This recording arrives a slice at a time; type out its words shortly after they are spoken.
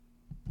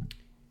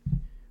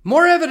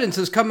More evidence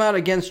has come out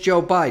against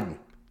Joe Biden.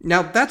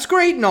 Now, that's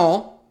great and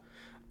all,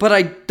 but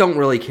I don't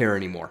really care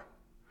anymore.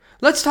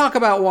 Let's talk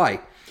about why.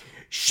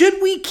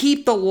 Should we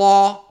keep the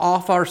law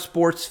off our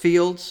sports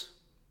fields?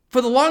 For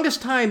the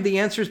longest time, the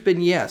answer's been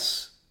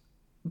yes.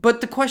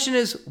 But the question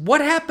is,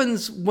 what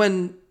happens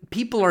when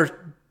people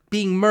are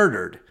being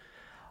murdered?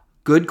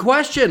 Good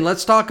question.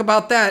 Let's talk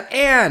about that.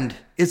 And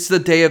it's the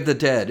Day of the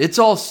Dead. It's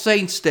All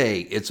Saints'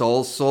 Day. It's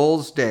All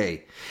Souls'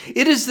 Day.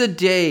 It is the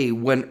day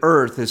when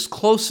earth is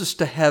closest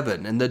to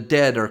heaven and the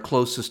dead are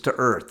closest to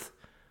earth.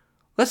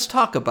 Let's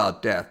talk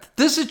about death.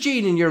 This is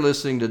Gene, and you're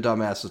listening to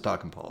Dumbasses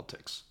Talking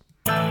Politics.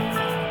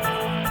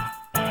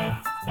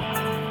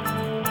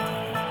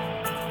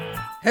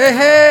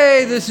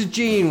 Hey, this is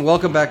Gene.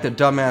 Welcome back to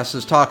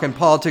Dumbasses Talking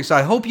Politics.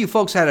 I hope you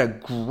folks had a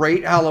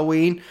great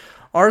Halloween.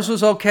 Ours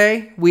was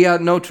okay. We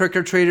had no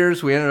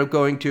trick-or-treaters. We ended up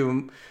going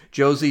to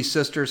Josie's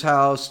sister's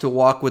house to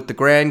walk with the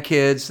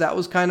grandkids. That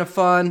was kind of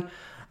fun.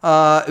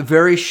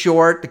 Very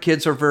short. The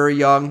kids are very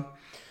young.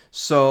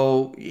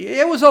 So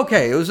it was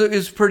okay. It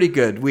was pretty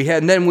good.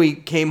 And then we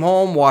came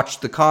home,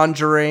 watched The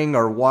Conjuring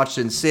or watched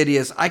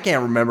Insidious. I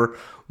can't remember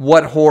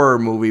what horror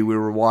movie we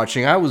were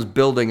watching. I was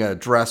building a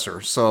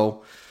dresser,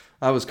 so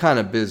I was kind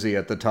of busy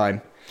at the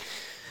time.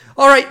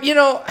 All right,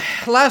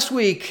 last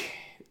week,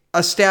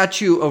 a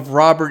statue of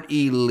Robert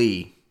E.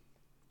 Lee.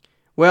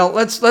 Well,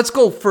 let's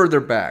go further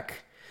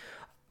back.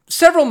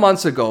 Several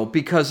months ago,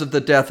 because of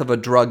the death of a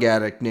drug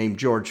addict named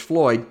George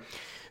Floyd,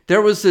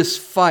 there was this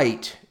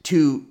fight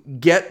to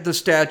get the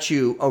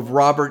statue of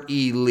Robert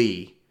E.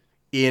 Lee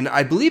in,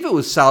 I believe it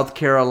was South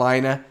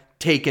Carolina,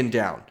 taken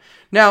down.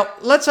 Now,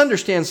 let's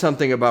understand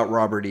something about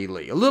Robert E.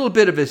 Lee. A little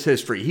bit of his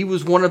history. He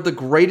was one of the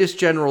greatest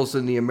generals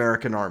in the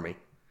American Army.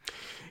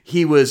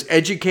 He was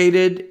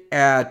educated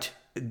at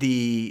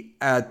the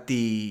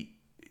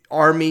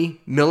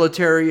Army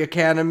Military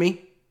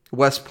Academy,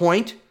 West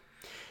Point.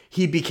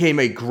 He became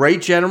a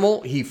great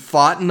general. He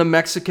fought in the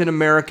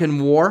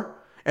Mexican-American War.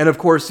 And of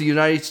course, the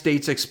United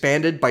States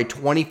expanded by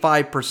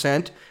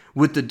 25%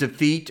 with the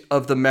defeat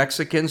of the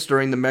Mexicans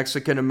during the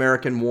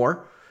Mexican-American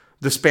War.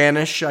 The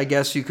Spanish, I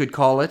guess you could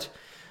call it.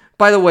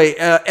 By the way,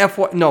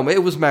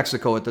 it was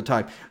Mexico at the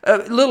time. A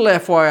little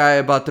FYI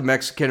about the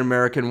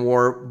Mexican-American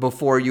War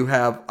before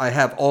I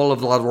have all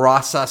of La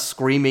Raza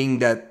screaming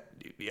that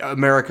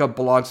America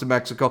belongs to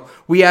Mexico.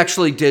 We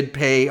actually did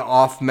pay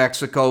off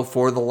Mexico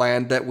for the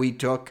land that we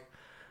took.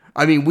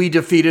 I mean, we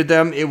defeated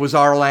them. It was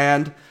our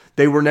land.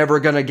 They were never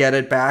going to get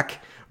it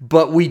back,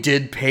 but we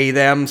did pay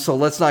them, so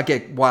let's not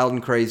get wild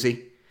and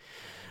crazy.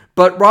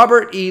 But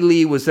Robert E.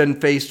 Lee was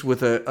then faced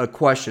with a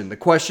question. The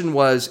question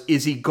was,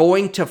 is he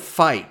going to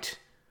fight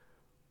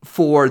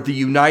for the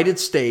United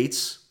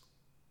States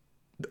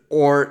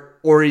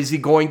or is he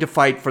going to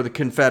fight for the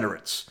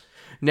Confederates?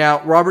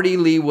 Now, Robert E.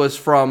 Lee was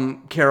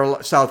from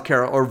South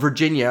Carolina or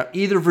Virginia,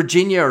 either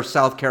Virginia or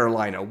South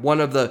Carolina, one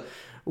of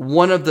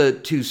the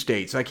two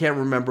states. I can't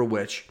remember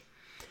which.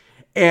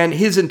 And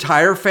his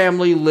entire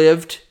family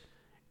lived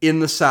in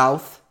the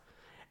South.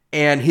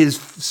 And his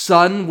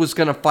son was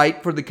going to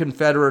fight for the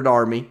Confederate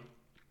Army.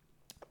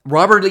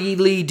 Robert E.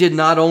 Lee did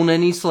not own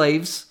any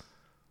slaves.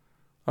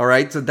 All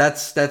right, so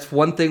that's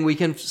one thing we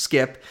can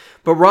skip.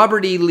 But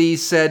Robert E. Lee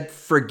said,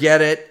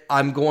 forget it.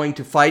 I'm going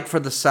to fight for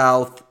the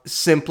South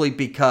simply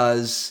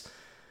because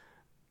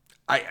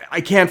I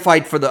can't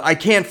fight for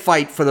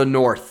the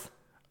North.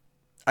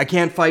 I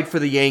can't fight for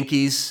the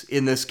Yankees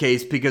in this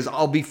case because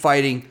I'll be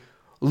fighting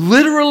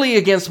literally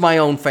against my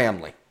own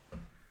family.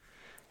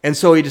 And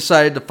so he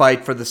decided to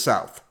fight for the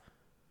South.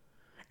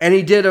 And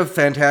he did a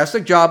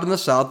fantastic job in the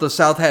South. The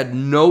South had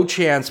no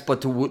chance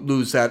but to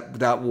lose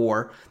that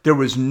war. There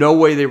was no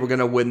way they were going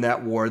to win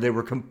that war. They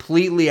were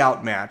completely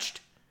outmatched.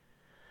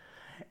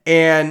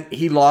 And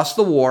he lost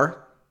the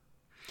war.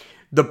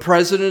 The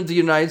President of the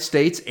United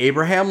States,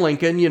 Abraham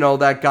Lincoln,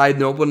 that guy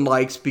no one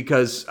likes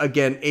because,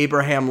 again,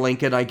 Abraham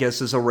Lincoln, I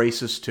guess, is a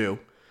racist too.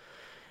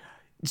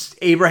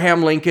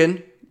 Abraham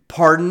Lincoln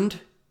pardoned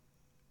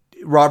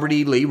Robert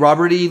E. Lee.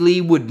 Robert E.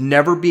 Lee would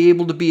never be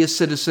able to be a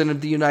citizen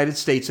of the United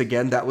States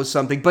again. That was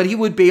something. But he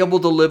would be able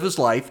to live his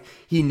life.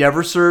 He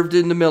never served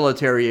in the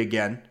military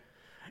again.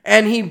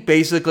 And he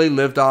basically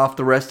lived off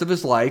the rest of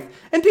his life.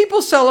 And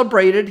people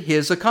celebrated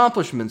his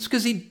accomplishments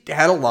because he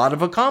had a lot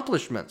of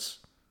accomplishments.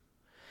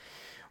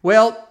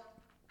 Well,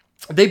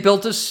 they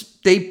built a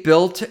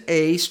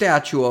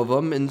statue of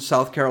him in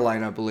South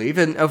Carolina, I believe.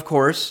 And of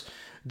course,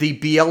 the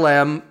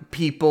BLM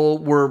people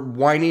were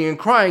whining and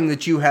crying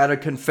that you had a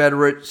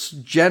Confederate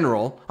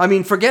general. I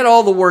mean, forget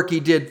all the work he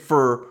did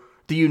for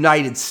the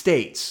United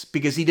States,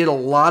 because he did a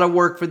lot of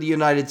work for the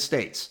United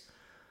States.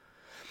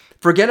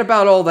 Forget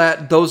about all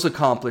those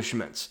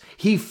accomplishments.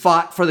 He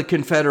fought for the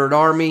Confederate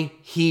Army.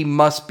 He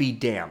must be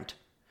damned.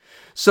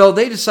 So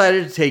they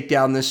decided to take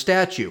down this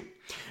statue.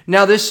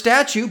 Now, this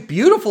statue,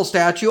 beautiful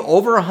statue,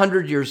 over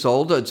 100 years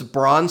old. It's a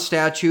bronze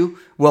statue.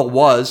 Well,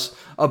 was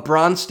a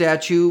bronze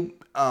statue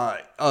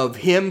of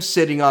him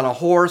sitting on a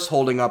horse,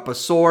 holding up a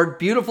sword.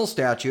 Beautiful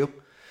statue.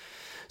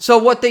 So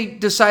what they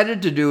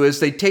decided to do is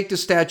they take the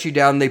statue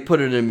down, they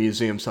put it in a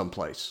museum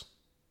someplace.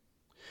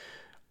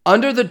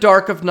 Under the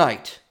dark of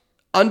night,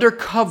 under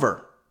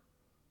cover,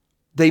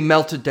 they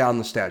melted down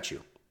the statue.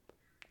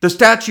 The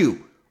statue,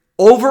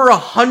 over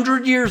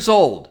 100 years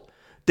old,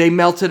 they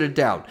melted it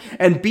down.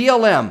 And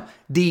BLM,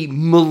 the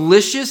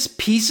malicious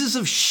pieces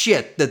of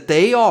shit that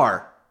they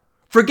are,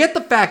 forget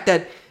the fact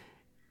that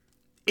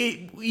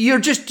you're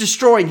just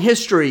destroying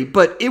history,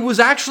 but it was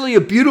actually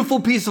a beautiful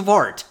piece of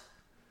art.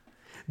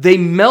 They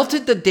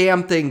melted the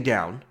damn thing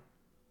down,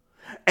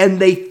 and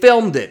they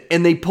filmed it,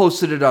 and they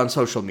posted it on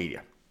social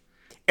media.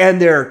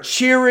 And they're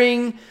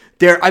cheering.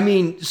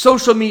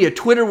 Social media,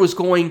 Twitter was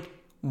going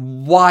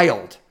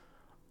wild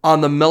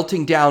on the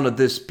melting down of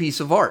this piece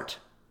of art.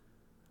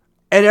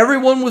 And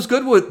everyone was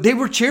good with it. They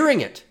were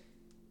cheering it.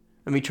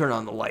 Let me turn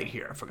on the light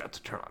here. I forgot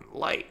to turn on the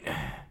light.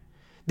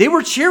 They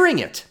were cheering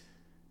it.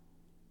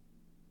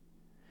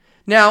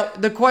 Now,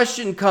 the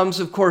question comes,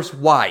 of course,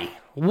 why?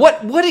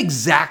 What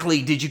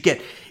exactly did you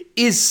get?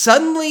 Is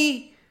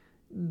suddenly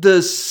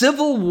the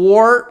Civil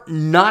War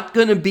not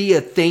going to be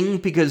a thing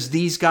because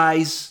these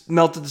guys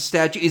melted the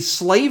statue? Is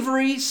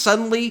slavery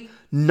suddenly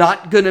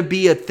not going to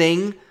be a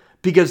thing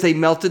because they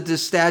melted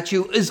this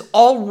statue? Is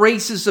all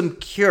racism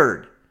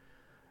cured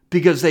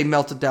because they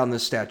melted down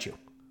this statue?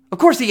 Of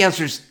course, the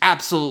answer is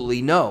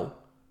absolutely no.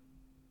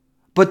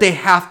 But they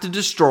have to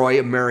destroy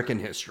American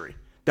history.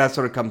 That's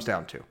what it comes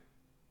down to.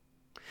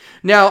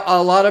 Now,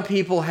 a lot of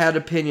people had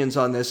opinions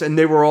on this, and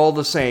they were all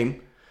the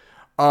same.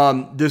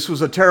 This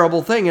was a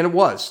terrible thing, and it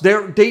was.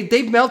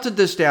 They melted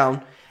this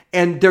down,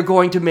 and they're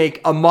going to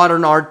make a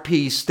modern art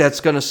piece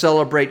that's going to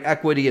celebrate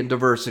equity and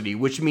diversity,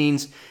 which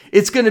means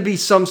it's going to be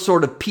some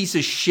sort of piece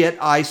of shit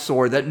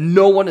eyesore that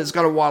no one is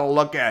going to want to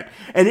look at.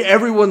 And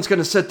everyone's going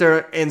to sit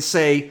there and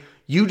say,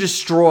 you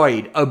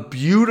destroyed a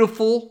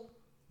beautiful,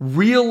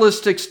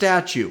 realistic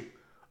statue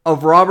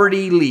of Robert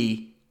E.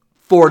 Lee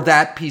for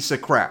that piece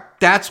of crap.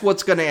 That's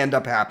what's going to end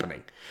up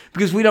happening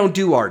because we don't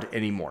do art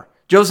anymore.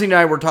 Josie and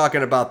I were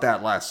talking about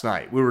that last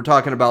night. We were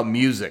talking about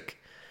music.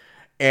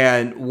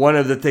 And one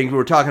of the things we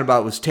were talking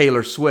about was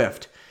Taylor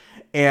Swift.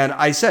 And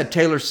I said,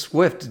 Taylor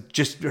Swift,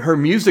 just her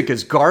music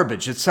is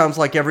garbage. It sounds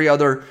like every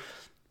other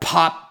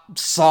pop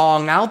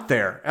song out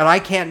there. And I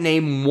can't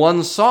name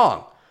one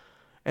song.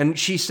 And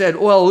she said,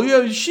 well,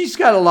 yeah, she's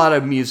got a lot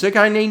of music.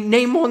 I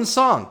name one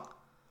song.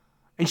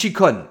 And she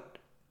couldn't.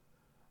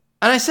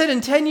 And I said, in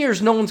 10 years,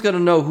 no one's going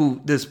to know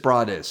who this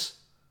broad is.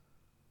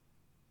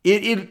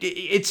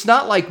 It's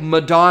not like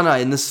Madonna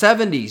in the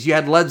 70s. You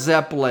had Led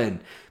Zeppelin,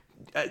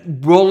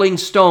 Rolling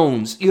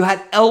Stones. You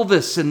had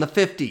Elvis in the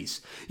 50s.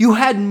 You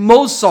had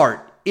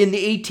Mozart in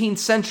the 18th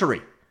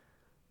century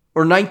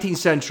or 19th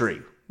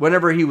century,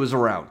 whenever he was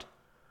around.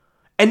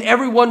 And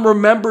everyone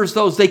remembers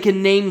those. They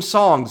can name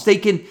songs. They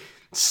can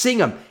sing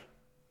them.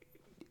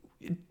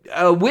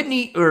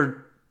 Whitney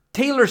or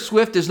Taylor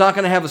Swift is not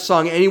going to have a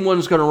song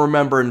anyone's going to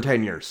remember in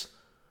 10 years.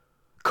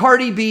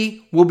 Cardi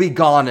B will be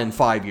gone in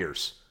 5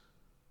 years.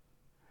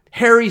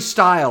 Harry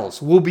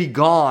Styles will be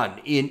gone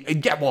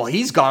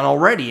he's gone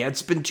already.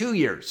 It's been 2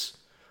 years.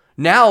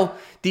 Now,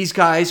 these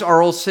guys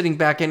are all sitting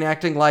back and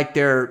acting like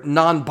they're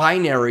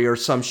non-binary or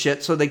some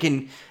shit so they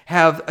can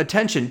have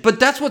attention. But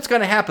that's what's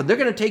going to happen. They're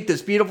going to take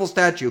this beautiful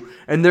statue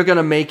and they're going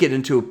to make it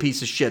into a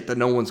piece of shit that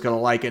no one's going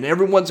to like. And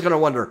everyone's going to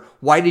wonder,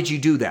 why did you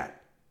do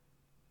that?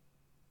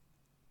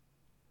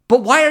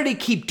 But why do they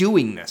keep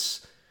doing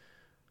this?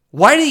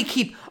 Why do they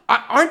keep...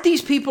 Aren't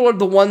these people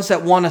the ones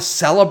that want to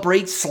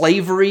celebrate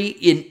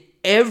slavery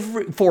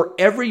for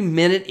every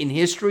minute in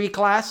history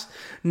class?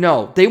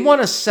 No, they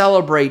want to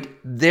celebrate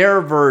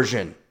their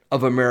version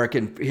of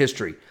American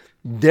history,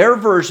 their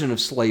version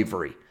of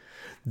slavery.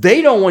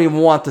 They don't even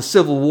want the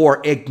Civil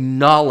War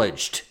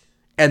acknowledged,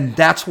 and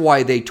that's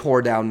why they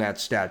tore down that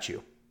statue.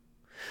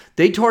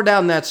 They tore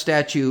down that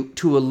statue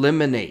to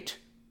eliminate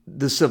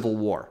the Civil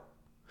War,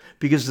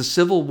 because the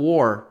Civil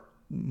War,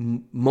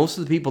 most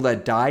of the people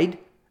that died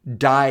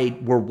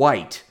were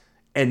white.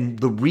 And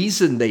the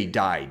reason they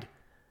died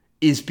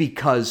is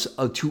because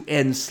to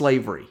end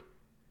slavery.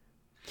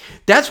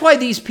 That's why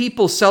these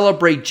people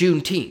celebrate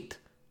Juneteenth.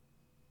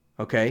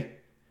 Okay?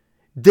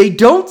 They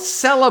don't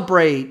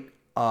celebrate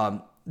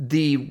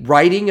the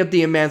writing of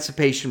the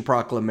Emancipation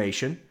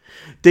Proclamation.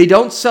 They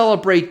don't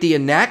celebrate the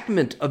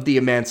enactment of the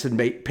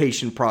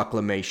Emancipation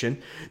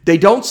Proclamation. They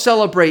don't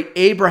celebrate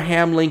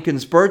Abraham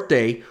Lincoln's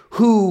birthday,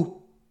 who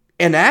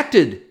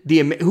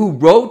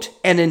wrote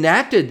and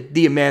enacted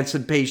the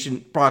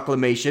Emancipation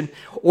Proclamation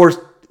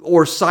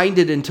or signed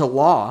it into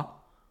law.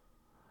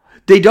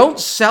 They don't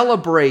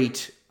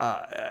celebrate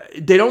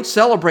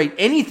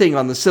anything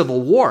on the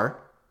Civil War.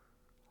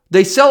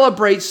 They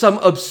celebrate some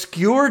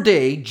obscure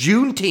day,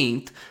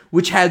 Juneteenth,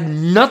 which had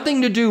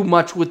nothing to do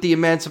much with the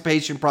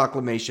Emancipation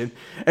Proclamation,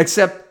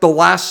 except the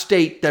last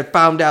state that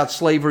found out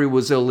slavery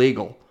was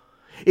illegal.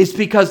 It's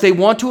because they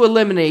want to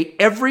eliminate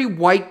every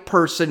white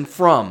person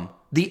from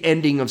the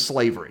ending of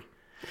slavery.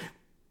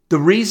 The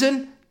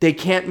reason? They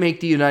can't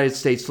make the United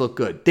States look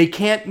good. They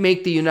can't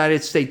make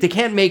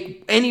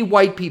any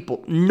white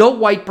people, no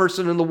white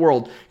person in the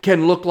world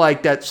can look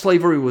like that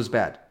slavery was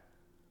bad.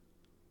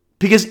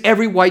 Because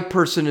every white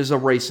person is a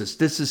racist.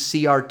 This is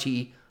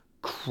CRT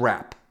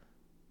crap.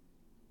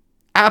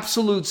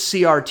 Absolute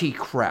CRT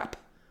crap.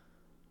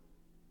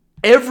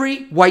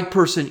 Every white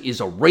person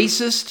is a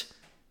racist.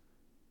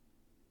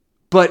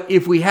 But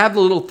if we have the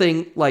little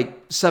thing like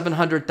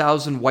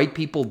 700,000 white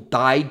people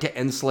died to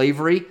end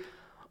slavery,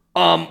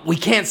 we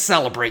can't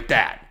celebrate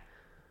that.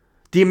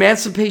 The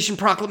Emancipation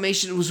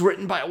Proclamation was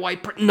written by a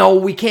white person. No,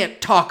 we can't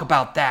talk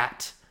about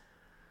that.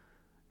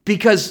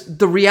 Because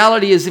the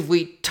reality is if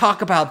we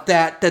talk about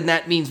that, then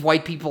that means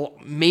white people,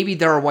 maybe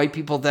there are white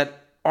people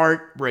that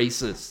aren't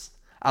racist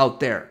out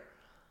there.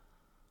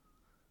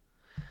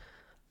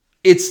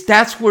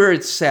 That's where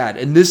it's sad.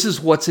 And this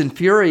is what's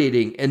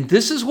infuriating. And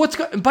this is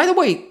by the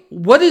way,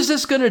 what is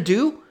this going to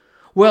do?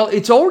 Well,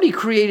 it's already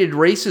created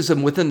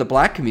racism within the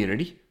black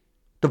community.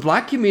 The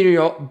black community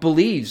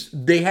believes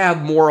they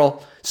have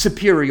moral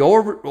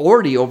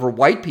superiority over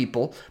white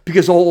people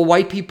because all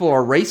white people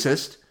are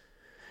racist.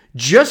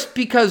 Just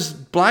because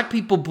black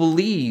people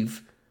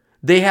believe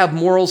they have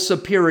moral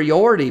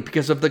superiority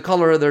because of the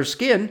color of their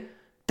skin,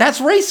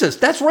 that's racist.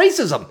 That's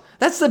racism.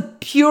 That's the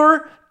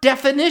pure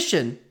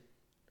definition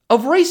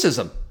of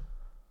racism.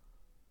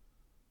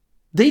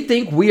 They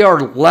think we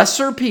are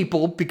lesser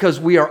people because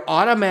we are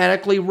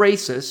automatically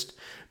racist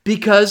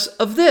because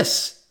of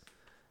this.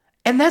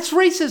 And that's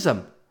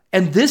racism.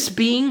 And this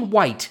being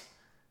white.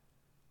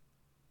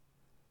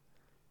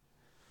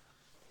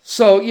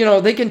 So,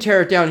 they can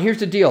tear it down. Here's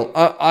the deal.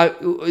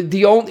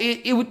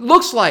 It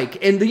looks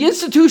like, and the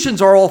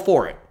institutions are all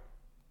for it.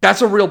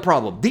 That's a real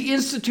problem. The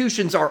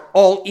institutions are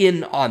all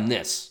in on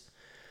this.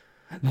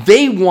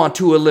 They want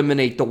to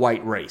eliminate the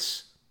white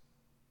race.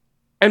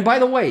 And by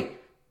the way,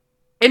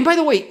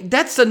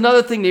 that's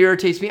another thing that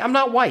irritates me. I'm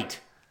not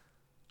white.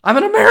 I'm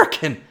an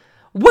American.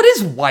 What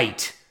is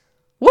white?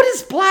 What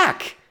is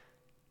black?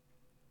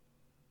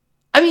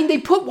 I mean, they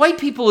put white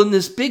people in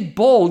this big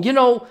bowl.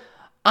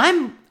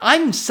 I'm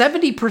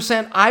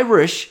 70%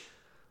 Irish,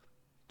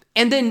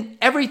 and then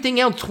everything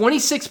else,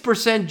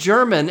 26%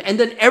 German, and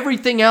then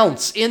everything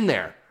else in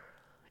there.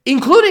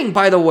 Including,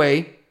 by the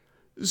way,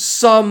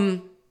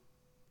 some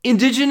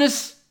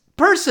indigenous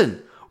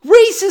person.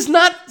 Race is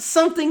not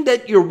something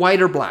that you're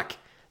white or black.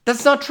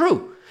 That's not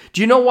true.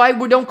 Do you know why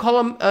we don't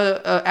call them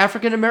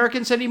African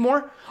Americans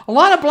anymore? A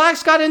lot of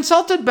blacks got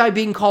insulted by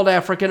being called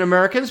African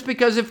Americans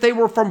because if they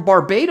were from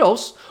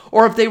Barbados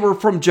or if they were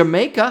from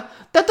Jamaica,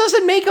 that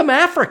doesn't make them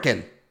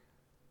African.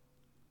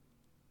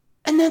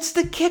 And that's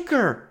the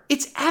kicker.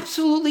 It's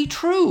absolutely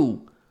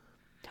true.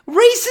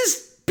 Race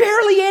is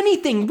barely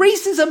anything.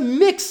 Race is a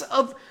mix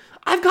of,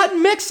 I've got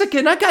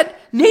Mexican, I got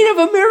Native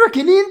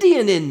American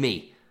Indian in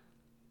me.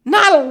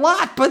 Not a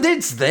lot, but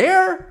it's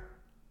there.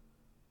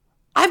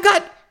 I've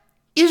got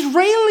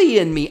Israeli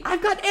in me.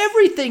 I've got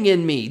everything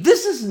in me.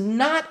 This is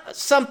not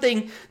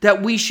something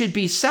that we should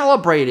be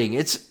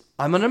celebrating.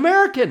 I'm an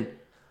American.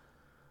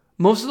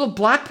 Most of the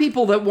black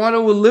people that want to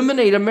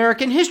eliminate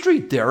American history,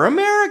 they're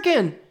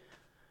American.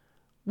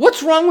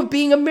 What's wrong with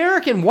being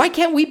American? Why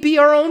can't we be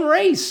our own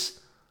race?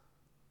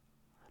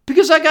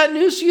 Because I got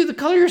news to you, the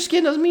color of your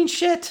skin doesn't mean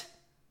shit.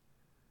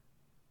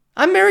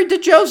 I'm married to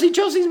Josie.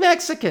 Josie's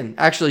Mexican.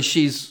 Actually,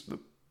 she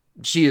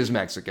is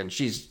Mexican.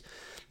 She's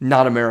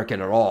not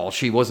American at all.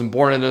 She wasn't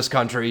born in this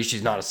country.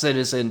 She's not a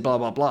citizen, blah,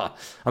 blah, blah.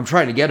 I'm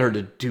trying to get her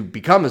to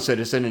become a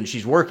citizen, and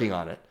she's working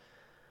on it.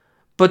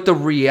 But the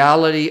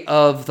reality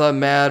of the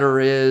matter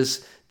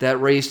is that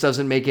race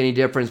doesn't make any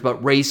difference,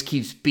 but race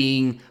keeps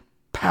being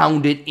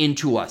pounded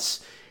into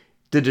us.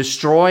 The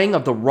destroying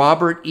of the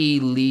Robert E.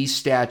 Lee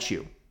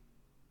statue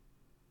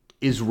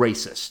is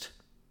racist.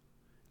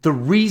 The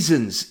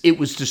reasons it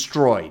was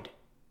destroyed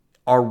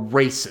are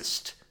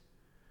racist.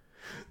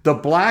 The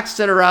blacks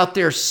that are out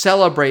there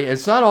celebrating,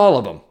 it's not all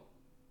of them.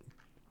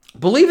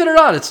 Believe it or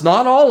not, it's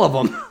not all of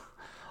them.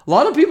 A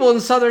lot of people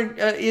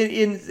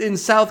in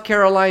South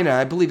Carolina,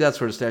 I believe that's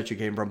where the statue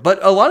came from,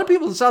 but a lot of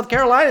people in South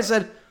Carolina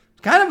said,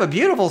 kind of a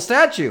beautiful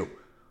statue.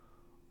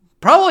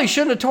 Probably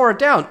shouldn't have tore it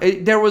down.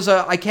 There was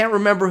I can't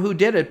remember who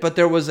did it, but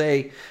there was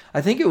I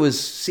think it was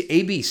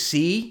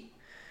ABC.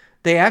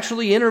 They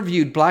actually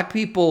interviewed black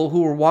people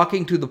who were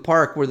walking to the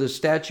park where the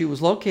statue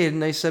was located,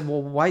 and they said,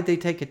 well, why'd they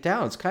take it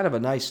down? It's kind of a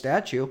nice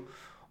statue.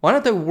 Why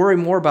don't they worry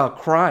more about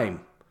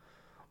crime?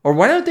 Or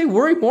why don't they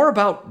worry more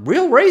about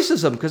real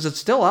racism, because it's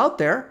still out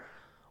there?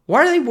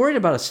 Why are they worried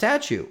about a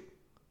statue?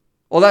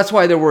 Well, that's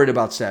why they're worried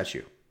about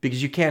statue,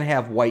 because you can't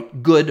have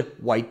good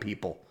white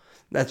people.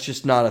 That's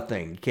just not a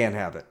thing. You can't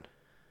have it.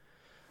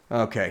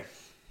 Okay.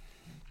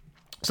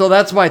 So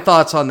that's my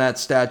thoughts on that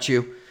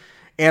statue.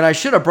 And I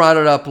should have brought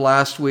it up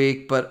last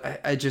week,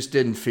 but I just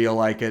didn't feel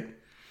like it.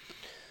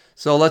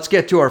 So let's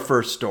get to our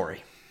first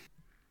story.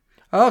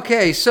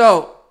 Okay,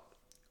 so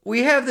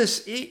we have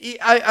this. This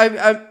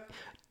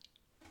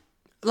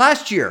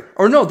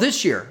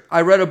year,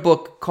 I read a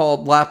book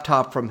called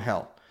Laptop from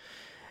Hell.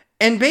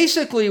 And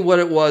basically what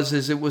it was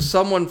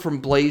someone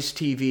from Blaze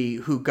TV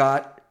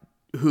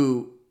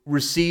who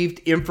received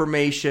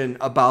information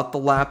about the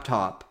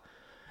laptop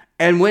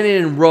and went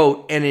in and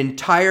wrote an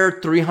entire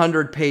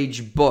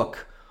 300-page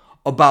book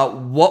about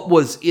what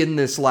was in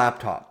this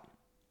laptop.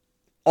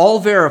 All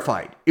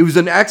verified. It was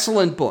an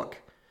excellent book.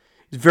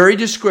 It's very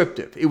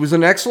descriptive. It was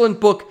an excellent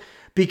book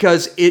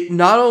because it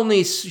not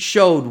only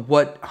showed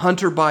what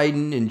Hunter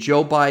Biden and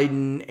Joe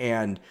Biden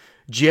and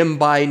Jim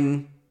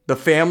Biden, the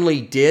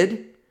family,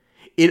 did,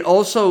 it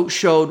also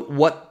showed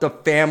what the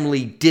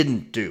family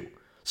didn't do.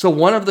 So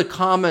one of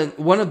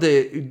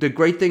the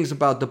great things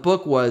about the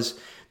book was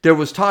there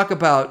was talk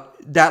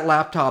about that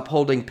laptop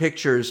holding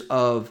pictures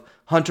of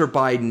Hunter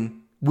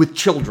Biden with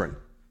children.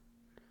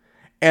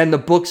 And the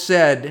book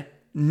said,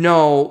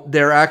 no,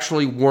 there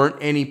actually weren't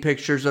any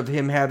pictures of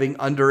him having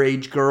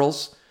underage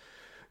girls.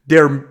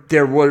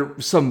 There were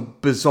some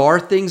bizarre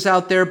things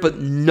out there, but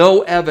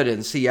no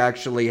evidence he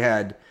actually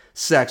had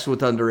sex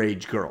with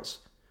underage girls.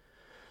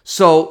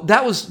 So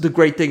that was the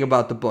great thing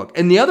about the book.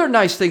 And the other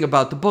nice thing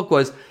about the book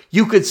was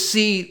you could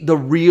see the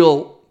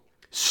real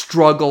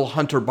struggle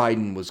Hunter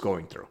Biden was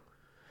going through.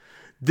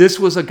 This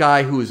was a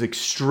guy who was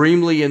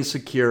extremely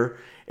insecure,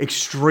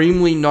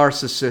 extremely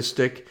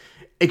narcissistic,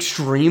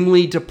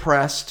 extremely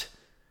depressed.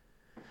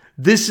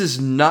 This is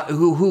not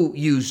who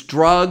used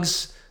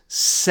drugs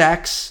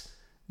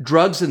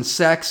and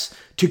sex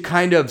to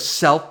kind of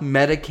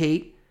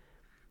self-medicate.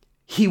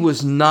 He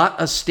was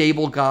not a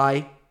stable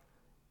guy.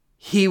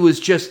 He was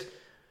just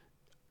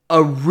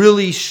a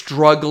really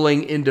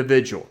struggling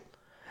individual.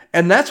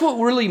 And that's what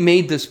really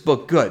made this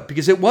book good,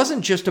 because it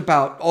wasn't just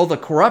about all the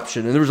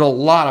corruption, and there was a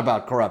lot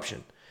about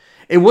corruption.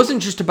 It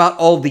wasn't just about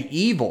all the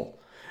evil,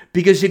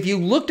 because if you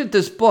looked at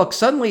this book,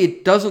 suddenly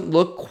it doesn't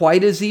look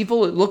quite as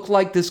evil. It looked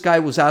like this guy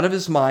was out of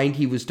his mind.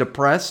 He was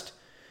depressed,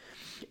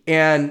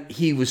 and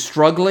he was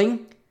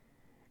struggling.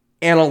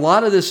 And a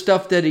lot of the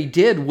stuff that he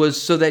did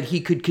was so that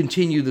he could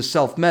continue to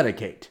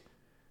self-medicate.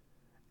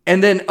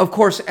 And then, of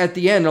course, at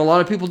the end, a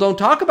lot of people don't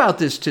talk about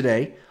this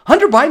today.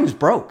 Hunter Biden's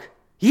broke.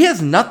 He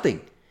has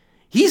nothing.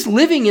 He's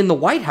living in the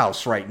White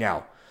House right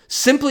now.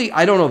 Simply,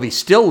 I don't know if he's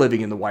still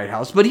living in the White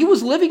House, but he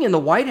was living in the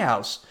White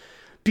House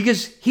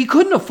because he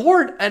couldn't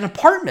afford an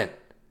apartment.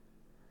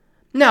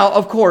 Now,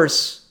 of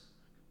course,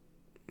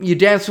 you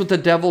dance with the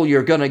devil,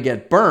 you're going to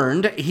get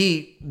burned.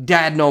 He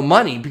had no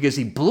money because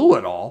he blew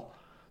it all.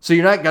 So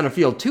you're not going to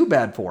feel too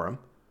bad for him.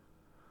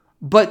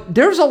 But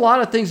there's a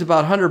lot of things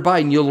about Hunter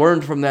Biden you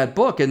learned from that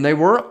book, and they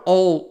weren't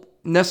all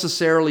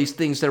necessarily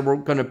things that were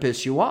going to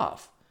piss you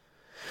off.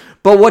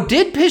 But what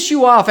did piss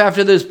you off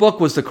after this book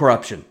was the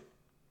corruption.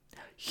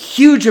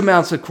 Huge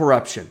amounts of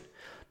corruption.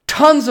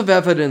 Tons of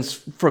evidence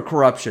for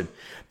corruption.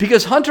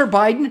 Because Hunter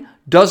Biden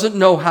doesn't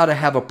know how to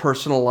have a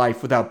personal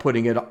life without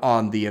putting it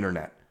on the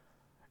internet.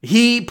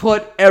 He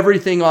put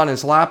everything on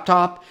his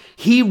laptop.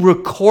 He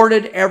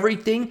recorded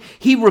everything.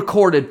 He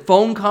recorded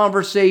phone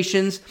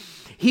conversations.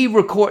 He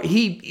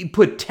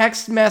put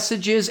text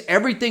messages.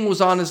 Everything was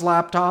on his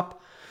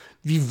laptop.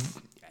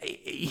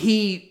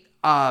 He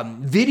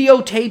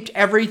videotaped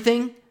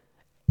everything.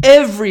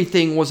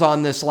 Everything was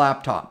on this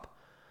laptop.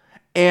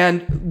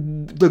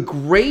 And the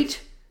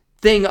great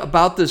thing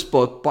about this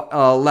book,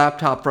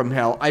 Laptop from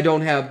Hell, I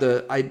don't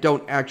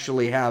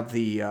actually have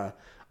the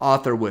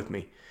author with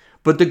me.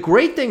 But the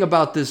great thing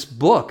about this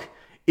book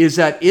is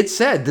that it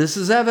said, this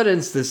is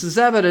evidence, this is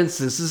evidence,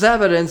 this is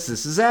evidence,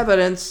 this is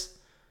evidence.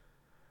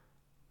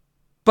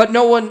 But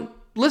no one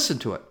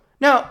listened to it.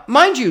 Now,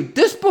 mind you,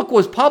 this book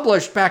was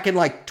published back in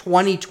like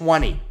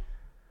 2020.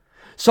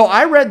 So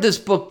I read this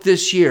book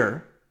this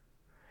year,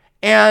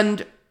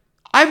 and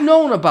I've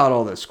known about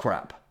all this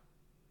crap.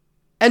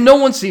 And no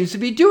one seems to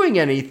be doing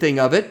anything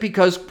of it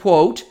because,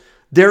 quote,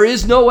 there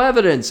is no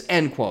evidence,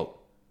 end quote.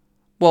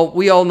 Well,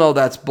 we all know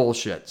that's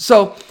bullshit.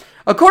 So,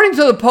 according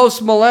to the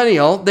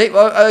Post-Millennial,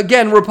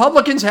 again,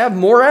 Republicans have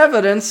more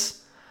evidence.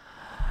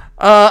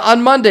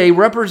 On Monday,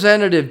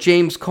 Representative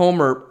James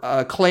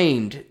Comer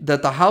claimed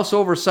that the House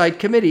Oversight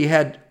Committee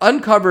had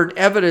uncovered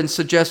evidence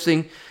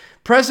suggesting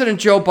President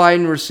Joe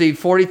Biden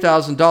received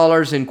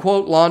 $40,000 in,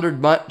 quote,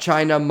 laundered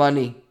China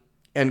money,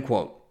 end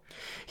quote.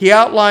 He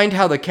outlined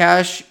how the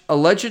cash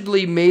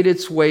allegedly made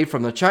its way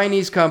from the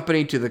Chinese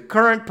company to the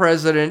current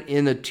president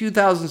in the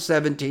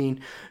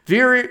 2017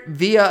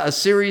 via a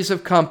series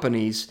of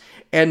companies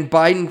and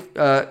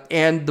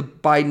the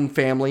Biden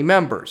family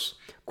members.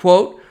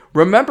 Quote,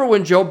 remember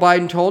when Joe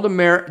Biden told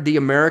the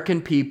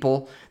American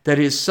people that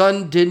his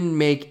son didn't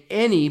make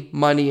any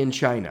money in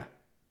China?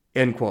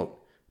 End quote.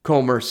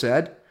 Comer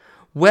said.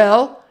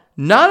 Well,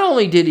 not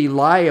only did he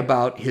lie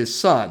about his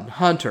son,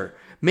 Hunter,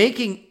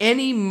 making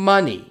any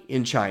money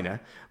in China,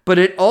 but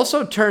it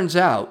also turns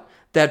out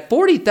that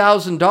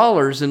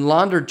 $40,000 in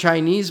laundered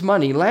Chinese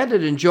money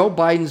landed in Joe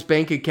Biden's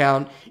bank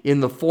account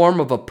in the form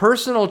of a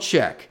personal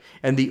check,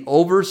 and the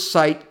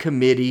Oversight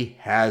Committee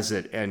has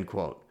it, end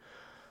quote.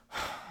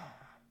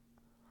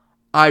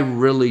 I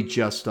really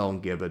just don't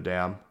give a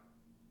damn.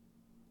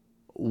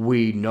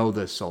 We know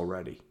this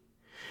already.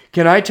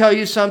 Can I tell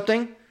you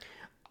something?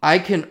 I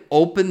can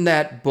open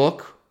that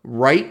book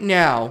right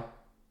now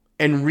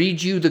and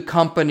read you the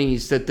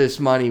companies that this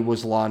money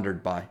was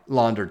laundered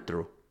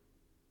through.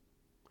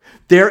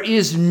 There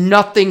is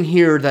nothing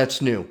here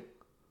that's new.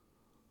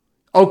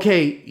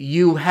 Okay,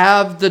 you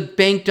have the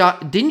bank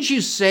didn't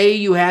you say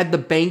you had the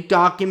bank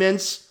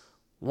documents?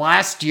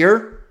 last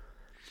year,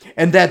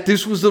 and that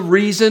this was the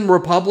reason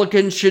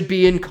Republicans should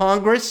be in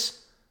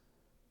Congress?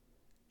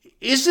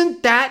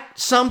 Isn't that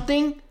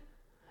something?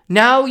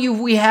 Now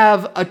we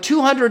have a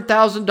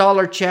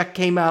 $200,000 check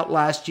came out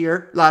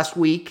last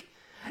week,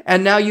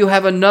 and now you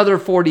have another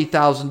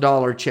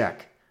 $40,000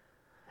 check.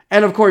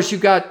 And of course, you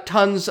got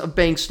tons of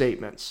bank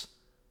statements.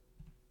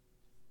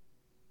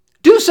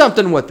 Do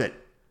something with it.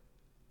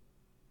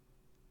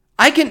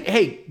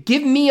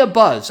 Give me a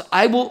buzz.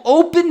 I will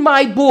open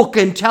my book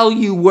and tell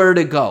you where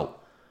to go.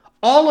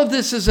 All of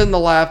this is in the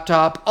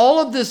laptop. All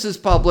of this is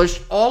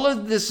published. All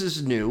of this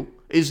is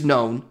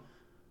known.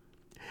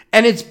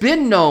 And it's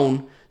been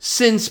known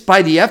since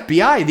by the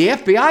FBI. The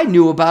FBI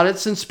knew about it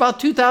since about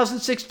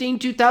 2016,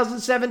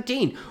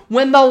 2017,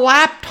 when the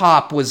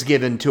laptop was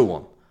given to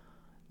them.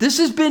 This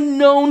has been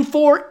known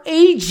for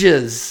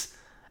ages.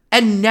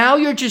 And now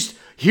you're just,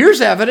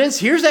 here's evidence,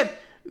 here's that.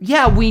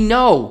 Yeah, we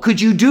know.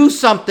 Could you do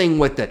something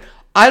with it?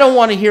 I don't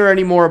want to hear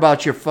any more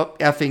about your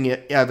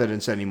effing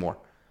evidence anymore.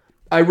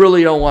 I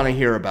really don't want to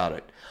hear about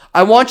it.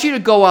 I want you to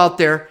go out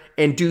there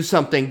and do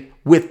something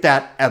with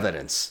that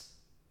evidence.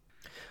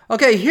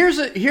 Okay, here's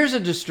a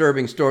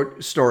disturbing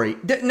story.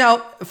 Now,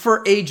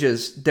 for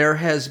ages, there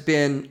has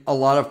been a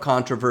lot of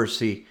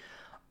controversy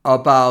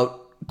about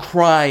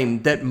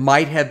crime that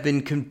might have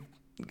been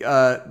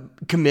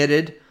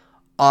committed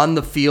on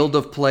the field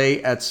of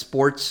play at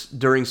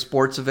during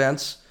sports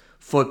events,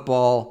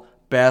 football,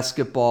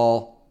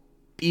 basketball,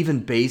 even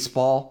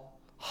baseball,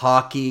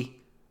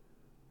 hockey.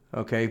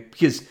 Okay,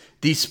 because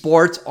these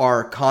sports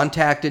are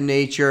contact in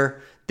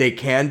nature. They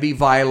can be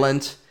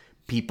violent.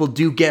 People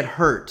do get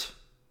hurt.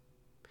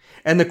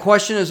 And the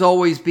question has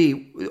always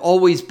been,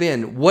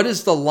 what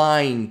is the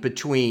line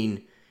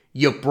between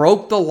you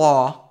broke the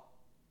law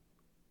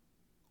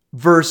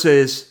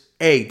versus,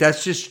 hey,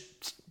 that's just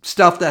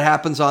stuff that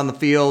happens on the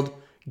field.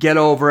 Get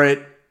over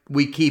it.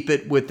 We keep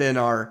it within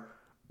our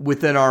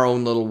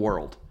own little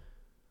world.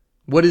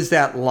 What is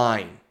that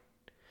line?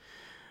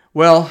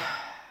 Well,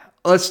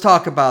 let's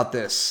talk about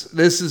this.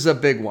 This is a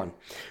big one.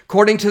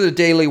 According to the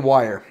Daily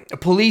Wire,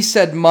 police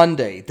said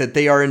Monday that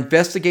they are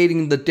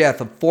investigating the death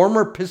of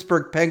former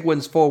Pittsburgh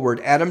Penguins forward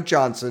Adam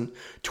Johnson,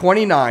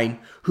 29,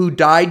 who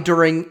died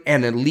during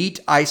an elite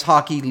ice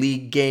hockey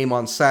league game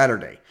on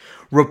Saturday.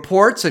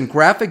 Reports and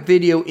graphic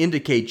video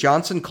indicate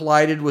Johnson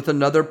collided with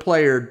another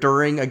player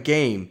during a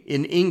game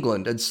in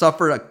England and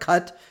suffered a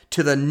cut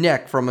to the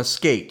neck from a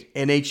skate,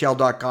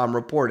 NHL.com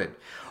reported.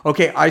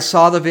 Okay, I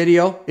saw the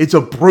video. It's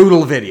a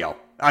brutal video.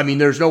 I mean,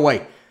 there's no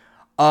way.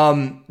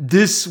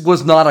 This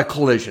was not a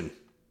collision.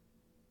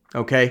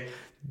 Okay?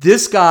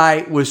 This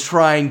guy was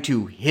trying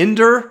to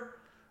hinder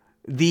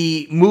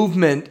the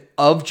movement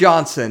of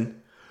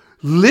Johnson,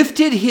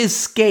 lifted his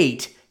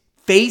skate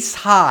face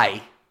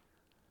high,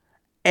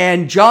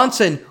 and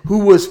Johnson,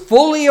 who was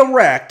fully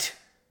erect,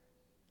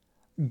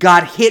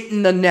 got hit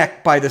in the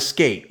neck by the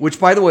skate, which,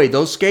 by the way,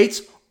 those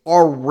skates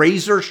are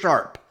razor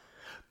sharp.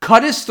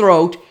 Cut his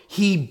throat,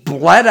 he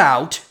bled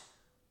out,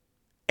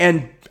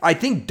 and I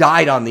think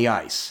died on the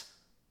ice.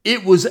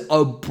 It was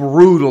a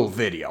brutal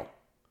video.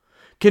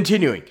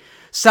 Continuing.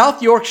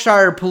 South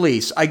Yorkshire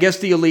Police, I guess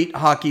the Elite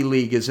Hockey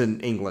League is in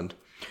England.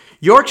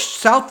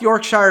 South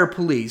Yorkshire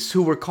Police,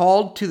 who were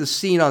called to the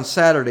scene on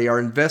Saturday, are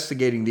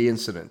investigating the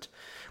incident.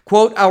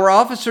 Quote, our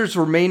officers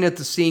remain at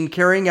the scene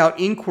carrying out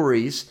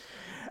inquiries,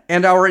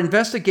 and our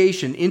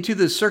investigation into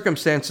the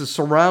circumstances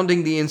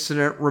surrounding the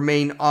incident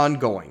remain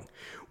ongoing.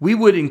 We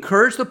would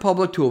encourage the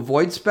public to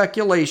avoid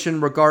speculation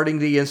regarding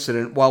the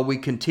incident while we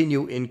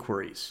continue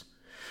inquiries.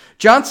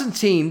 Johnson's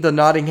team, the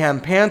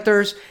Nottingham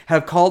Panthers,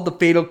 have called the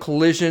fatal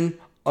collision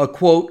a,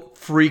 quote,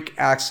 freak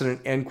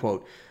accident, end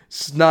quote.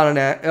 It's not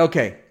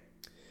okay.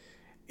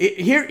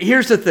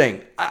 Here's the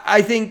thing.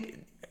 I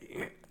think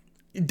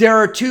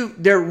there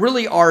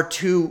really are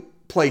two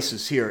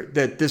places here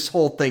that this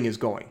whole thing is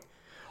going.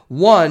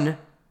 One,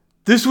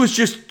 this was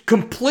just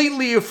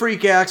completely a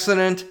freak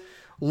accident.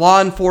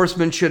 Law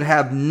enforcement should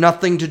have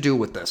nothing to do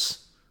with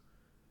this.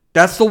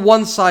 That's the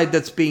one side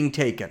that's being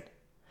taken.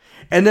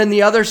 And then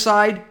the other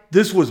side,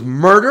 this was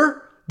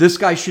murder. This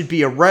guy should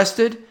be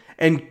arrested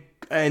and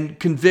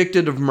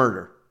convicted of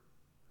murder.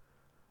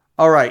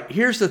 All right,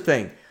 here's the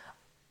thing.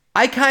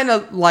 I kind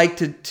of like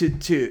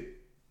to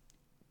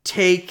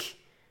take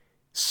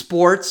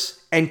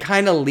sports and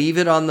kind of leave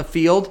it on the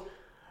field.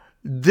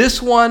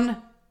 This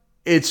one,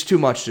 it's too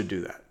much to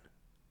do that.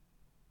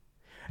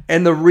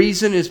 And the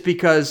reason is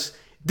because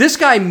this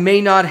guy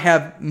may not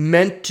have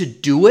meant to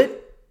do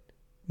it,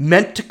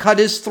 meant to cut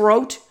his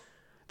throat.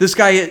 This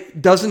guy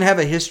doesn't have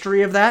a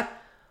history of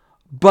that,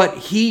 but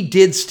he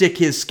did stick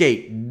his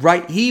skate,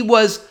 right? He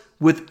was,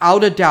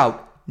 without a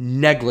doubt,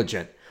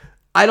 negligent.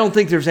 I don't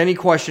think there's any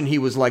question he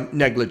was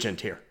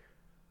negligent here.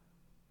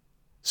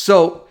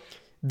 So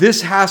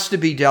this has to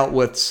be dealt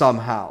with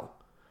somehow.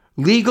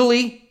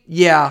 Legally,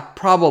 yeah,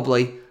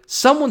 probably.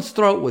 Someone's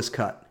throat was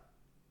cut.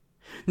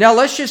 Now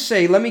let's just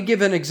say, let me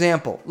give an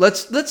example.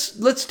 Let's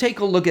take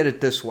a look at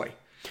it this way.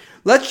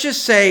 Let's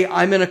just say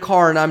I'm in a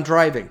car and I'm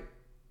driving.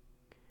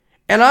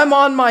 And I'm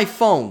on my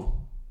phone.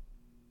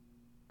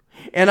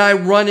 and I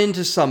run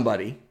into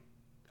somebody.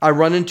 I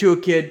run into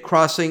a kid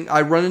crossing,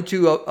 I run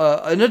into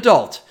an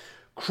adult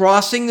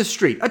crossing the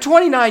street, a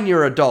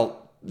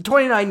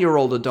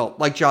 29-year-old adult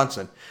like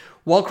Johnson,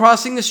 while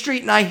crossing the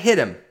street, and I hit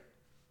him.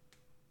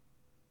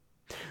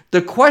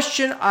 The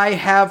question I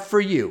have for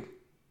you,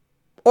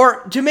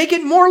 or to make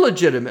it more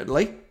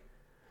legitimately,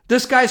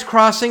 this guy's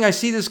crossing, I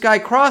see this guy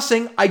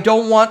crossing, I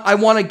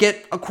want to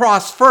get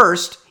across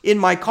first in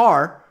my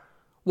car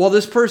while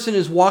this person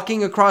is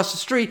walking across the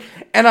street,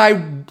 and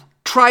I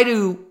try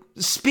to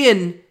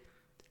spin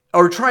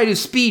or try to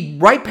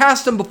speed right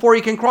past him before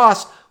he can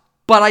cross,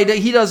 but I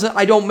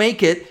don't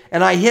make it,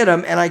 and I hit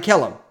him and I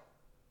kill him.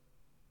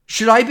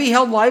 Should I be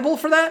held liable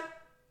for that?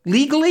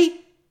 Legally?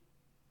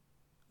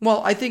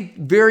 Well, I think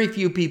very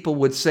few people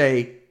would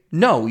say,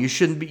 no, you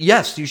shouldn't be.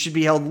 Yes, you should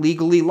be held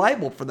legally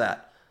liable for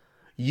that.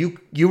 You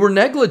were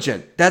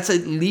negligent. That's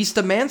at least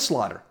a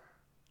manslaughter.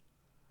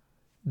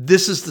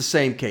 This is the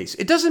same case.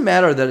 It doesn't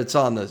matter that it's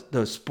on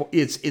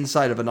it's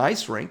inside of an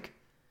ice rink.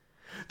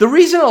 The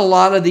reason a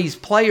lot of these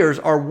players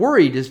are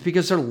worried is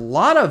because a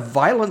lot of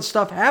violent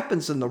stuff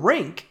happens in the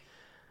rink,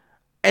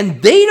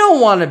 and they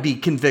don't want to be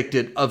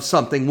convicted of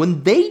something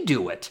when they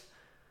do it.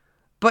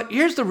 But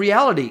here's the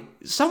reality.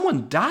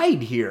 Someone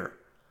died here.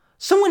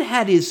 Someone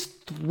had his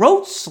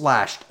throat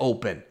slashed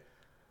open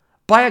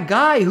by a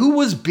guy who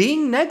was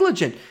being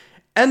negligent.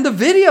 And the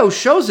video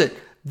shows it.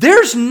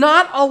 There's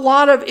not a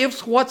lot of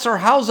ifs, whats, or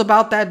hows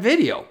about that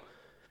video.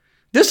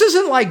 This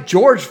isn't like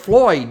George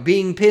Floyd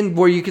being pinned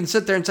where you can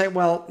sit there and say,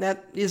 well,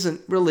 that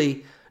isn't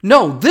really...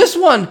 No, this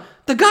one,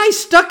 the guy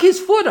stuck his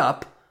foot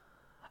up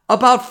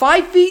about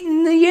 5 feet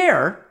in the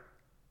air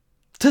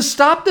to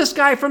stop this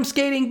guy from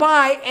skating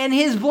by, and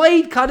his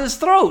blade cut his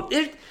throat.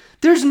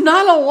 There's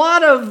not a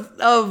lot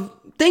of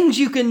things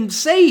you can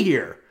say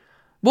here.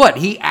 What,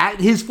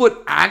 his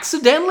foot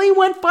accidentally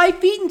went 5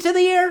 feet into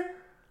the air?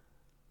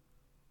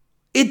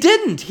 It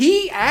didn't.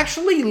 He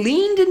actually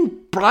leaned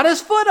and brought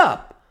his foot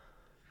up.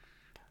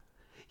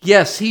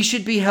 Yes, he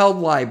should be held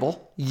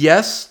liable.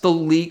 Yes, the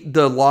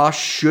law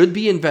should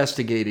be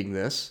investigating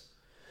this.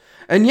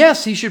 And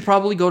yes, he should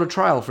probably go to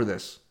trial for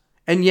this.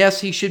 And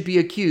yes, he should be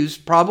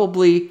accused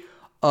probably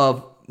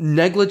of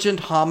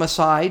negligent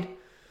homicide,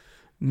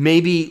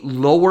 maybe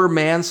lower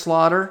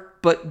manslaughter.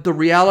 But the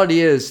reality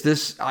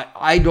is,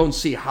 I don't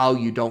see how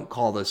you don't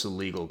call this a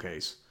legal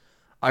case.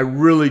 I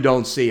really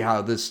don't see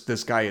how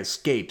this guy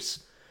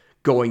escapes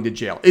going to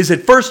jail. Is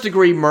it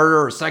first-degree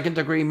murder or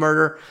second-degree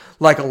murder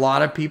like a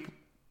lot of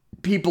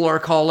people are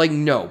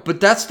calling? No. But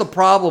that's the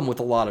problem with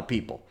a lot of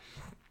people.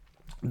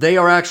 They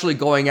are actually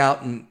going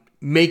out and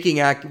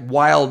making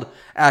wild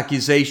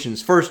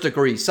accusations. First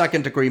degree,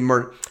 second degree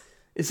murder.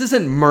 This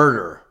isn't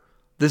murder.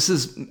 This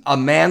is a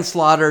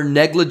manslaughter,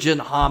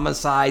 negligent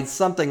homicide,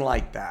 something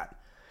like that.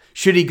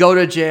 Should he go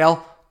to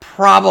jail?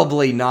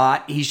 Probably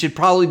not. He should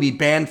probably be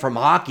banned from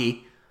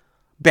hockey.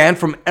 Banned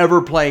from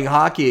ever playing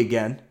hockey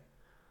again.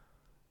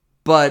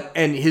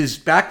 And his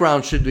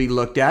background should be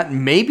looked at.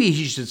 Maybe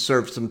he should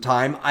serve some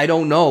time. I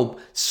don't know.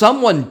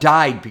 Someone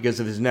died because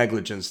of his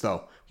negligence,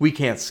 though. We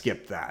can't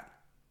skip that.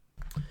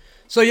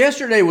 So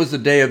yesterday was the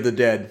Day of the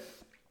Dead.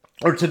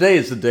 Or today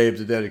is the Day of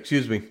the Dead,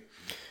 excuse me.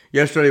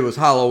 Yesterday was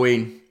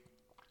Halloween.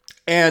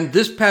 And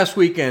this past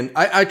weekend,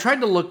 I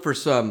tried to look for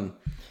some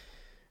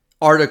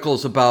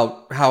articles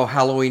about how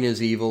Halloween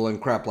is evil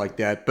and crap like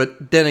that.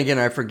 But then again,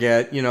 I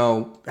forget,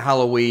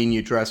 Halloween,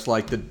 you dress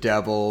like the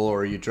devil,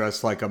 or you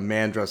dress like a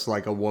man dressed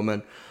like a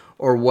woman,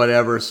 or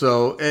whatever.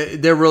 So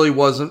there really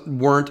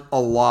weren't a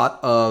lot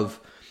of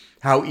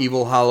how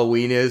evil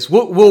Halloween is.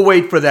 We'll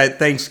wait for that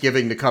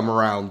Thanksgiving to come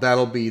around.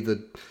 That'll be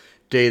the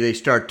day they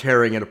start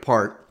tearing it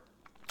apart.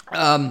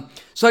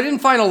 So I didn't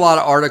find a lot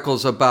of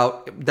articles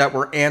about that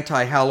were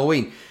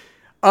anti-Halloween.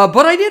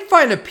 But I did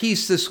find a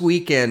piece this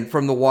weekend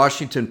from the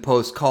Washington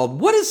Post called,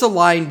 "What is the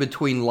line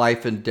between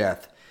life and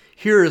death?"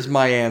 Here is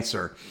my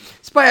answer.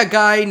 It's by a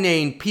guy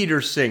named Peter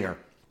Singer.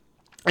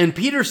 And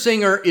Peter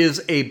Singer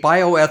is a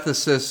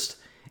bioethicist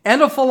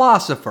and a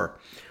philosopher,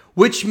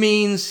 which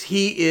means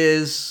he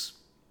is,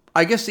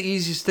 I guess the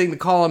easiest thing to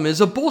call him is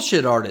a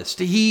bullshit artist.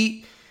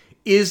 He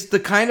is the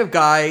kind of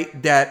guy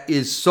that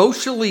is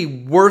socially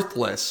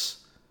worthless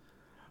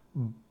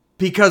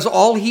because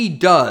all he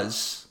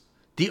does,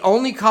 the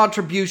only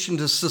contribution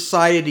to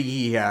society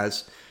he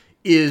has,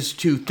 is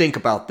to think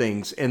about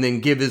things and then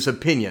give his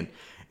opinion.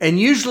 And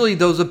usually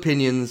those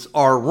opinions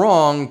are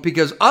wrong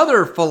because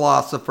other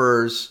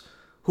philosophers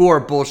who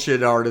are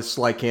bullshit artists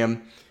like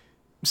him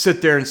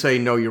sit there and say,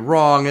 no, you're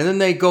wrong. And then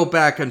they go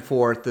back and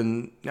forth,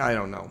 and I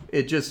don't know.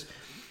 It just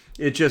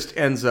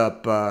ends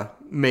up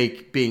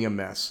being a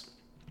mess.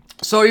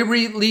 So he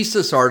released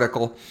this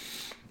article,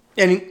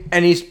 and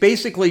he's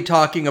basically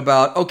talking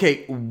about,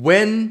 okay,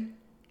 when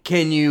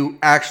can you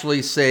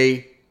actually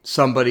say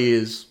somebody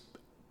is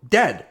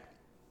dead?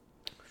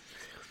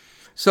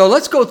 So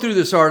let's go through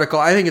this article.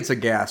 I think it's a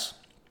gas.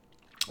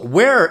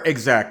 Where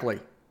exactly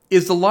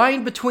is the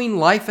line between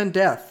life and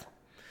death?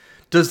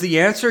 Does the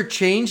answer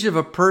change if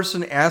a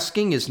person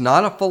asking is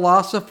not a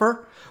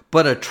philosopher,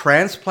 but a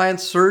transplant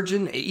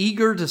surgeon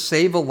eager to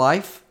save a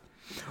life?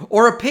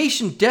 or a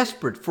patient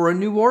desperate for a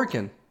new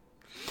organ.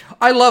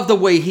 I love the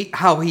way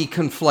how he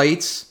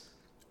conflates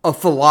a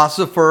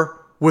philosopher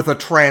with a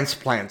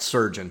transplant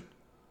surgeon,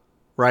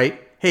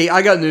 right? Hey,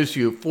 I got news for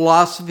you.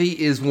 Philosophy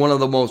is one of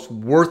the most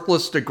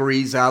worthless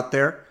degrees out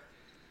there.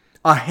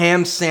 A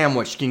ham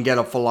sandwich can get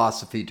a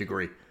philosophy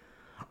degree.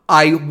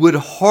 I would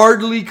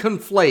hardly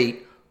conflate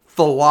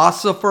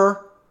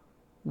philosopher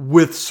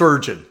with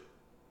surgeon.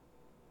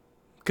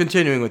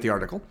 Continuing with the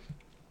article.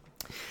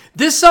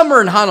 This summer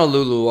in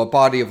Honolulu, a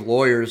body of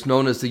lawyers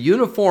known as the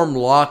Uniform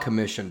Law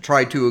Commission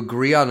tried to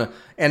agree on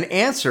an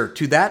answer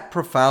to that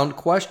profound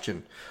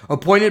question.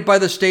 Appointed by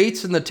the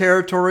states and the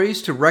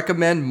territories to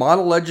recommend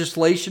model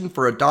legislation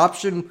for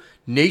adoption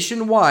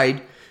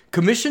nationwide,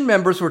 commission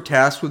members were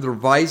tasked with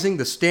revising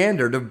the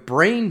standard of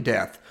brain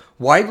death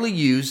widely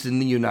used in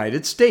the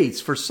United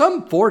States for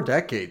some 4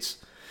 decades.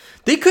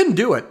 They couldn't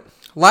do it.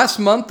 Last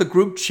month, the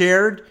group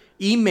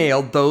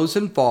emailed those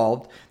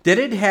involved that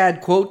it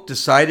had, quote,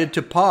 decided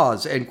to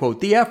pause, end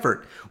quote, the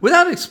effort,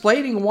 without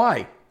explaining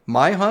why.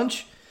 My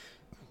hunch?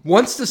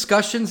 Once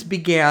discussions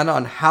began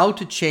on how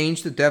to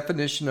change the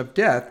definition of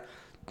death,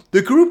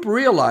 the group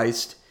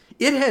realized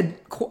it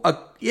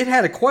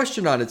had a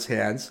question on its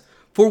hands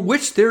for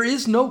which there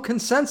is no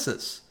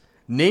consensus.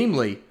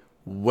 Namely,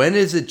 when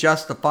is it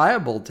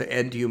justifiable to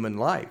end human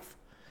life?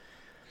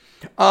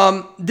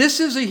 This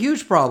is a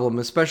huge problem,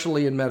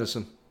 especially in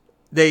medicine.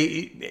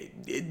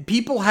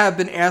 People have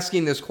been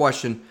asking this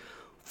question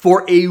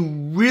for a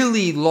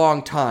really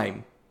long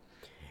time.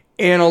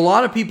 And a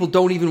lot of people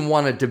don't even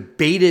want to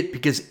debate it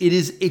because it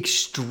is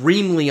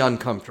extremely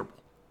uncomfortable.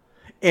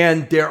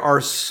 And there are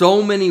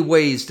so many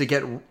ways to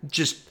get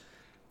just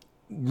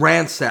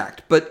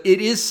ransacked. But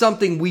it is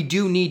something we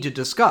do need to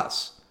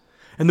discuss.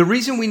 And the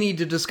reason we need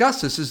to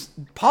discuss this is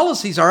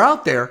policies are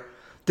out there.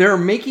 They're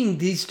making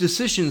these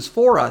decisions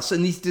for us.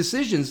 And these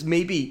decisions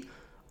may be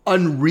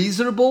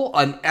unreasonable,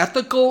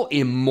 unethical,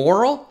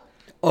 immoral.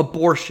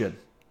 Abortion,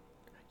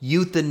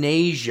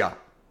 euthanasia,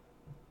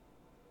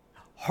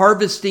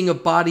 harvesting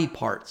of body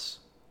parts.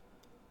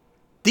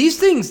 These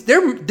things,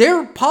 there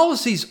are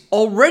policies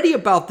already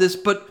about this,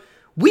 but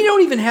we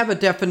don't even have a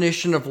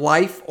definition of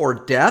life or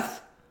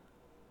death.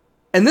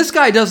 And this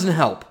guy doesn't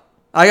help.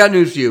 I got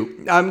news for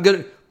you.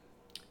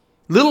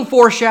 Little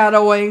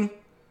foreshadowing.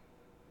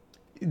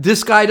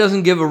 This guy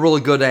doesn't give a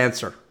really good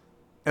answer.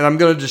 And I'm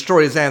going to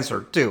destroy his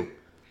answer too.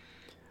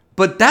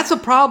 But that's a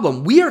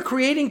problem. We are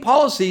creating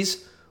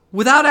policies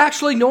without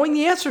actually knowing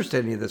the answers to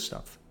any of this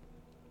stuff.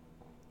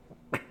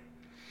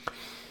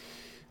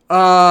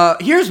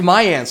 Here's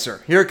my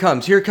answer. Here it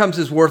comes. Here comes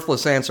his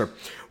worthless answer.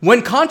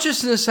 When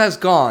consciousness has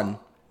gone,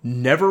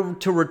 never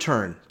to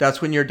return.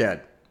 That's when you're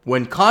dead.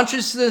 When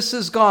consciousness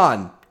is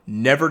gone,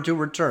 never to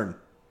return.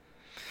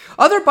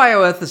 Other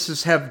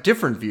bioethicists have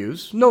different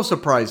views. No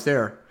surprise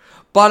there.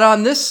 But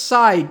on this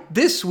side,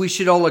 we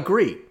should all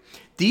agree.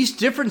 These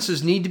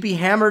differences need to be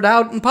hammered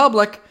out in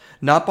public,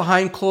 not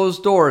behind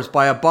closed doors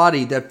by a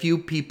body that few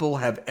people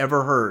have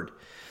ever heard.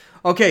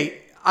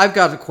 Okay, I've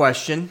got a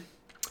question.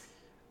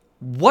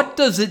 What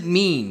does it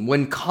mean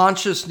when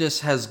consciousness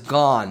has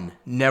gone,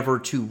 never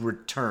to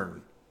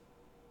return?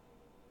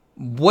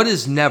 What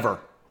is never?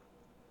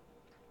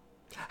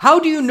 How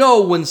do you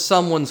know when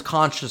someone's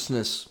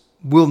consciousness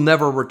will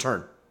never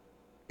return?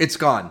 It's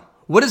gone.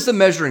 What is the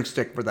measuring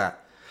stick for that?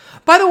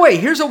 By the way,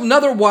 here's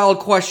another wild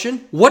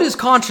question. What is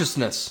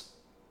consciousness?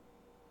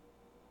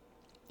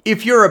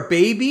 If you're a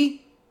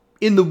baby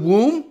in the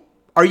womb,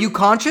 are you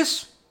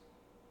conscious?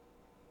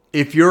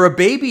 If you're a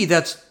baby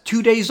that's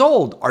 2 days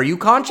old, are you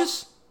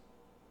conscious?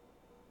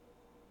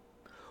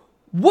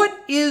 What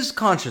is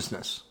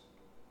consciousness?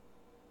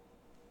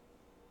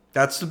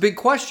 That's the big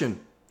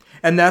question.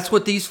 And that's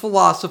what these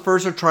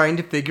philosophers are trying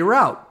to figure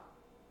out.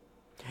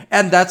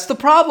 And that's the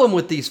problem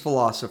with these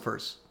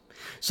philosophers.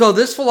 So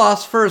this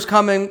philosopher has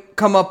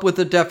come up with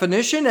a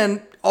definition,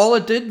 and all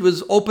it did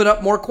was open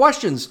up more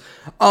questions,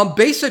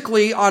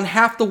 basically on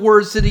half the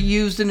words that he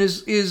used in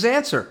his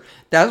answer.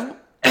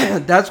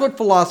 That's what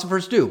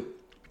philosophers do.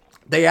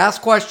 They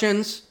ask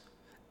questions.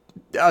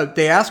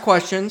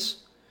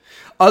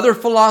 Other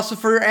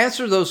philosophers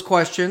answer those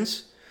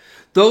questions.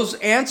 Those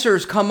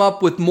answers come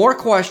up with more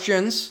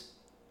questions.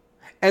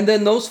 And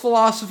then those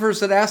philosophers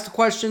that asked the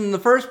question in the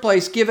first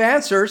place give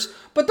answers.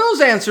 But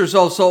those answers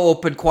also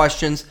open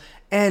questions.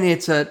 And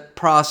it's a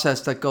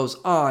process that goes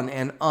on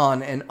and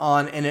on and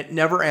on, and it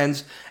never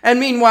ends. And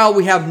meanwhile,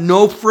 we have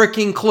no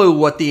freaking clue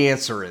what the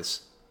answer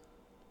is.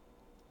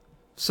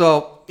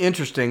 So,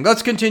 interesting.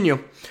 Let's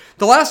continue.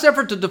 The last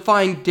effort to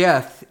define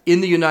death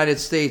in the United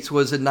States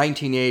was in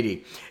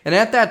 1980. And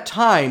at that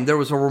time, there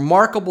was a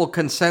remarkable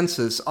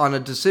consensus on a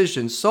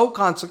decision so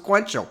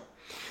consequential.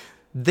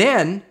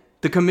 Then,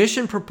 the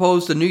Commission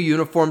proposed the new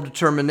Uniform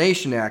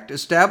Determination Act,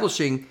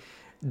 establishing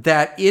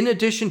that in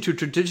addition to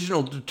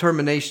traditional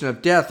determination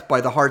of death by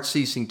the heart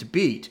ceasing to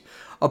beat,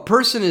 a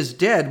person is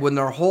dead when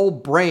their whole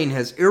brain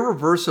has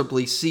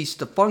irreversibly ceased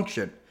to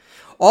function.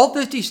 All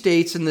 50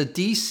 states and the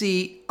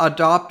D.C.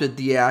 adopted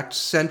the Act's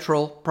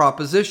central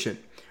proposition,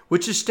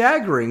 which is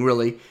staggering,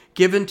 really,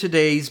 given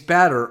today's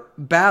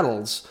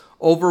battles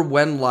over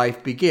when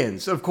life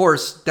begins. Of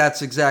course,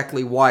 that's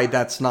exactly why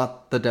that's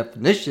not the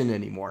definition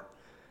anymore.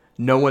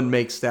 No one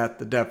makes that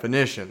the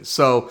definition.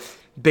 So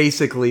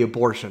basically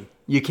abortion.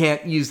 You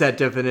can't use that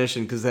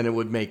definition because then it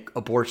would make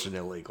abortion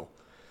illegal.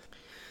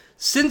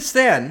 Since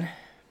then,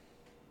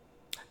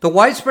 the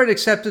widespread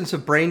acceptance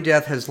of brain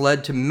death has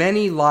led to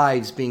many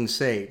lives being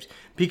saved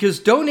because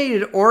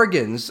donated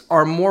organs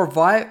are more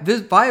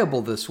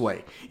viable this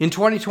way. In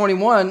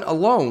 2021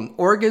 alone,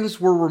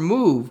 organs were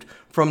removed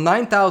from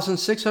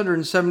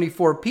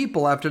 9,674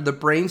 people after the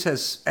brains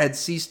had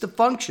ceased to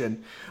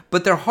function,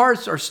 but their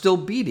hearts are still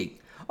beating.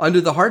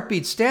 Under the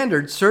heartbeat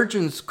standard,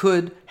 surgeons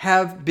could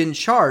have been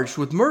charged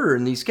with murder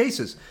in these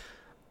cases.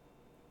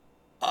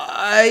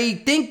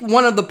 I think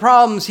one of the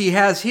problems he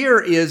has here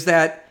is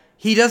that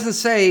he doesn't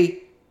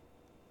say,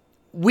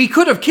 we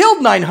could have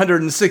killed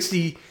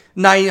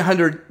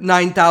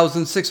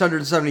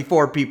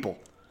 9,674 people,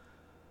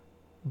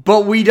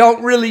 but we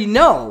don't really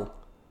know.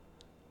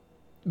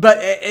 But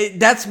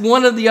that's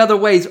one of the other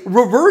ways.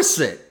 Reverse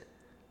it.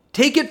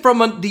 Take it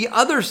from the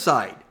other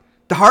side.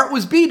 The heart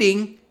was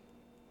beating,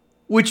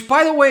 which,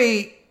 by the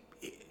way,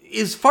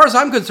 as far as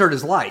I'm concerned,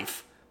 is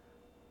life.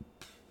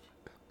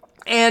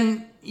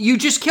 And you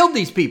just killed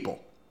these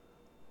people.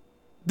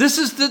 This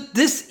is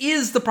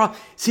the problem.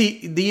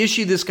 See, the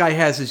issue this guy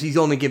has is he's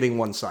only giving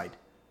one side.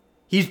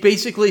 He's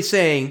basically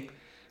saying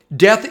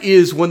death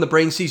is when the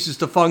brain ceases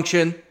to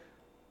function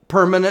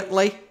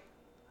permanently.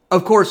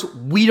 Of course,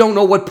 we don't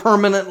know what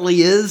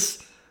permanently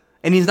is,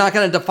 and he's not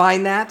going to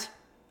define that.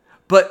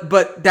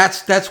 But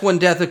that's when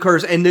death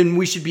occurs, and then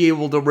we should be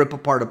able to rip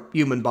apart a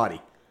human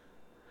body.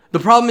 The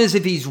problem is,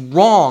 if he's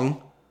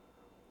wrong,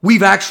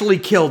 we've actually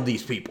killed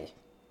these people.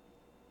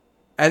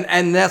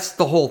 And that's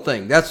the whole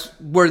thing. That's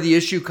where the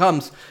issue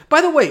comes.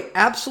 By the way,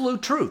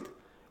 absolute truth.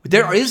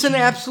 There is an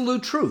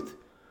absolute truth.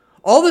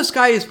 All this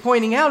guy is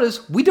pointing out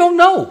is we don't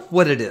know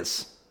what it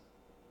is.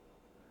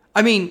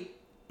 I mean,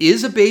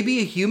 is a baby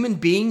a human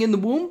being in the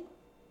womb?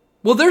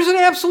 Well, there's an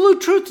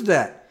absolute truth to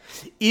that.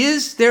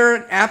 Is there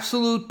an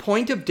absolute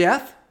point of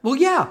death? Well,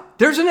 yeah,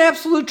 there's an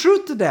absolute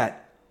truth to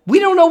that. We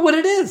don't know what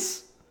it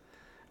is.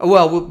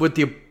 Well, with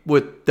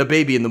the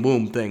baby in the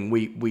womb thing,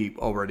 we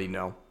already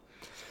know.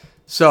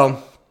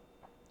 So,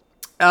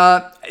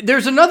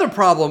 there's another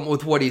problem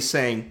with what he's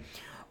saying.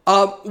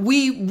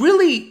 We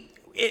really,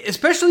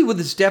 especially with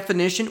this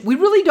definition, we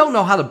really don't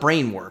know how the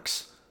brain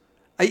works.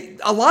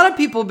 A lot of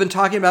people have been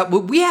talking about,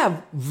 but we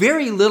have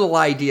very little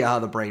idea how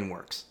the brain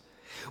works.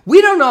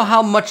 We don't know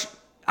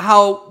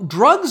how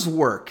drugs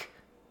work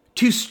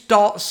to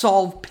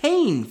solve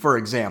pain, for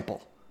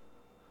example.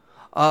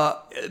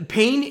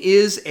 Pain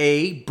is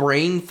a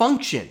brain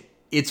function.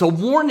 It's a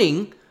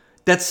warning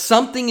that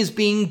something is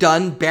being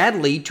done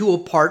badly to a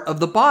part of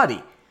the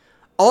body.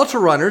 Ultra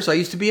runners, I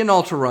used to be an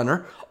ultra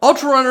runner.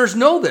 Ultra runners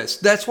know this.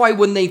 That's why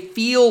when they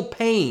feel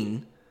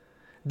pain,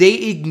 they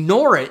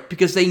ignore it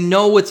because they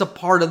know it's a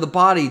part of the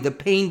body. The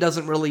pain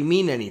doesn't really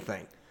mean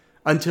anything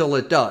until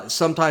it does.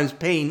 Sometimes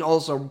pain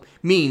also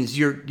means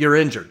you're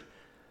injured.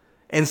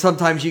 And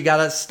sometimes you got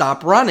to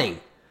stop running.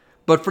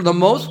 But for the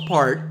most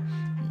part,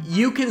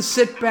 you can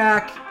sit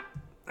back.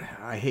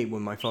 I hate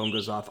when my phone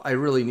goes off. I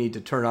really need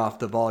to turn off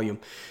the volume.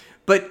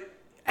 But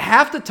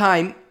half the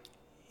time,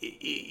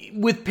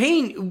 with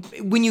pain,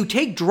 when you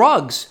take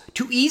drugs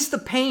to ease the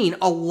pain,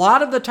 a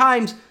lot of the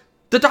times,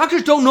 the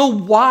doctors don't know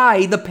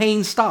why the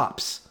pain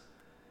stops.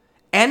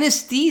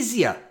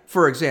 Anesthesia,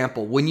 for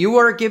example, when you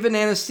are given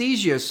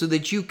anesthesia so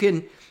that you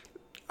can,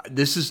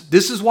 this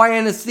is why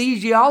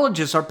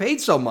anesthesiologists are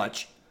paid so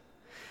much.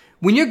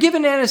 When you're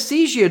given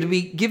anesthesia to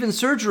be given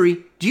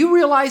surgery, do you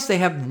realize they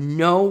have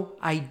no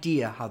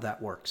idea how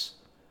that works?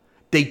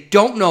 They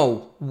don't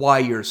know why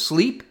you're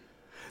asleep.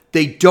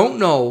 They don't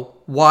know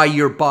why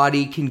your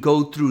body can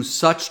go through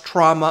such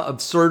trauma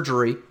of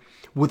surgery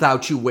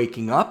without you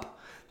waking up.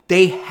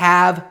 They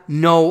have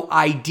no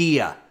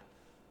idea.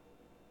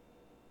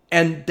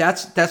 And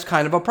that's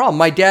kind of a problem.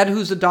 My dad,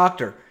 who's a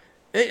doctor,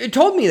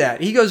 told me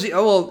that. He goes,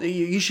 oh, well,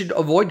 you should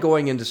avoid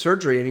going into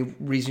surgery any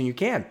reason you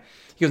can.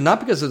 He goes, not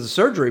because of the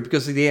surgery,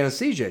 because of the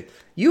anesthesia.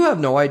 They have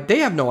no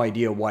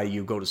idea why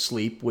you go to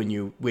sleep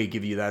when we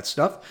give you that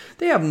stuff.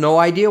 They have no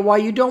idea why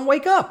you don't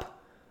wake up.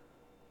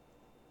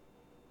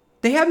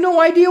 They have no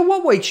idea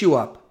what wakes you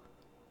up.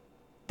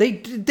 They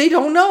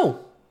don't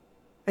know.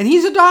 And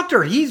he's a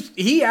doctor.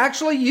 He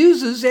actually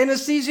uses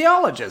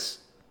anesthesiologists.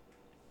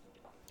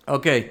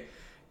 Okay,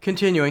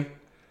 continuing.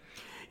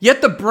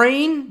 Yet the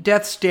brain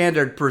death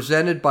standard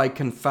presents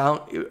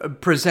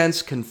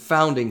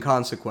confounding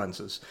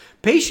consequences.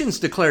 Patients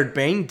declared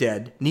brain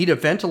dead need a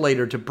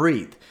ventilator to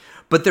breathe,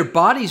 but their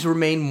bodies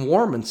remain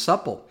warm and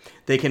supple.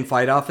 They can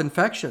fight off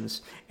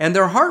infections, and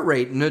their heart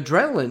rate and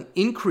adrenaline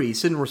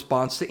increase in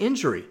response to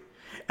injury.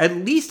 At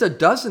least a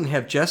dozen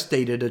have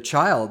gestated a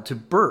child to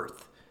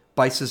birth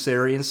by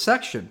cesarean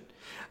section.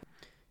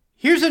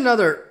 Here's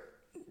another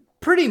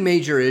pretty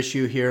major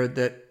issue here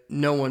that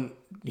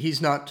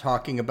he's not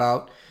talking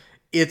about.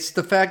 It's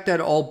the fact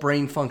that all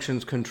brain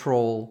functions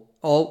control,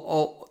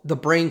 all the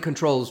brain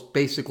controls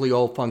basically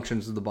all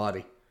functions of the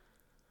body.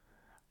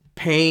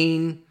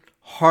 Pain,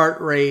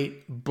 heart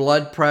rate,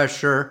 blood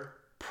pressure,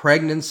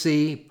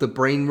 pregnancy. The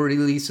brain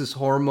releases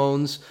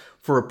hormones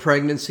for a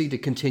pregnancy to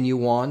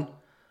continue on.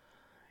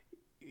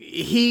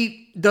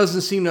 He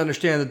doesn't seem to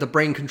understand that the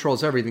brain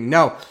controls everything.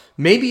 Now,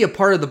 maybe a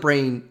part of the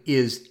brain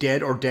is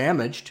dead or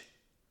damaged,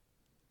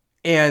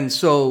 and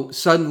so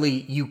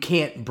suddenly you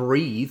can't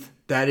breathe.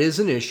 That is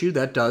an issue.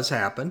 That does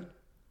happen.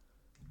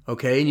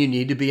 Okay, and you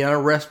need to be on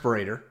a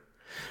respirator.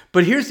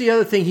 But here's the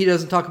other thing he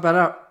doesn't talk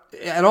about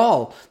at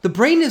all. The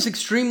brain is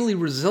extremely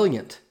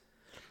resilient.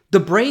 The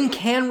brain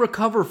can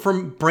recover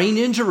from brain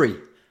injury.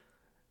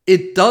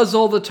 It does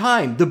all the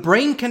time. The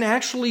brain can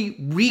actually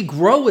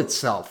regrow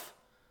itself.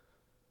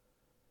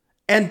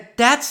 And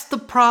that's the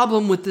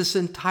problem with this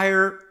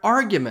entire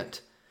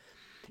argument,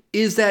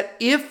 is that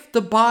if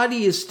the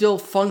body is still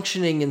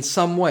functioning in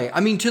some way,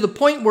 I mean, to the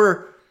point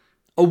where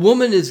a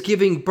woman is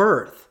giving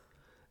birth,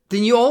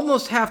 then you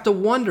almost have to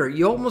wonder,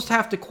 you almost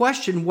have to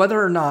question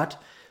whether or not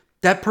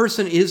that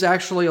person is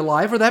actually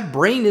alive or that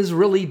brain is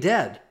really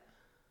dead.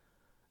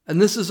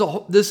 And this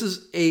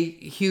is a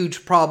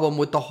huge problem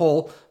with the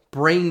whole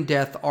brain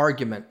death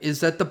argument,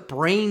 is that the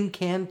brain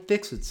can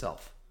fix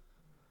itself.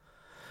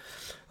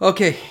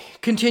 Okay,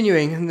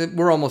 continuing,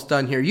 we're almost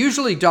done here.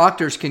 Usually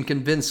doctors can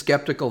convince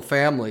skeptical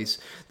families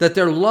that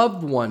their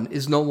loved one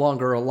is no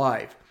longer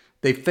alive.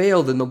 They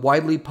failed in the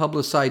widely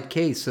publicized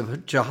case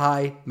of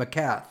Jahai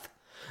McCath.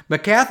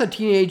 McCath, a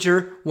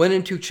teenager, went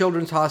into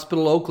Children's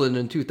Hospital Oakland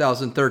in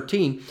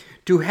 2013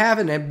 to have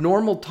an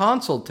abnormal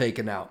tonsil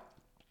taken out.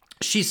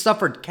 She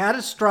suffered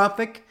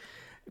catastrophic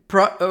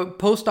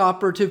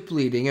post-operative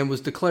bleeding and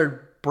was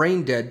declared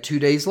brain dead 2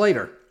 days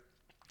later.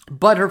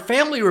 But her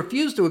family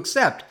refused to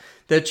accept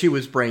that she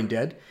was brain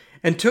dead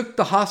and took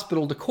the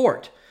hospital to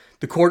court.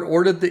 The court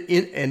ordered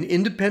an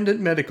independent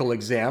medical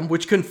exam,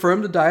 which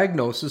confirmed the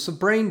diagnosis of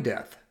brain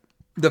death.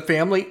 The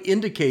family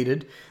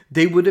indicated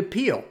they would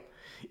appeal.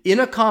 In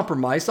a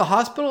compromise, the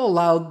hospital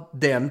allowed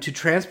them to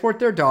transport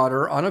their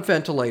daughter on a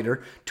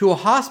ventilator to a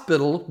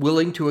hospital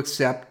willing to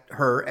accept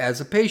her as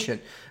a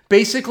patient.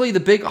 Basically, the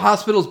big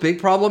hospital's big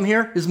problem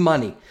here is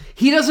money.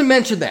 He doesn't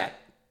mention that.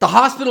 The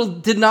hospital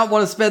did not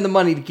want to spend the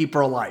money to keep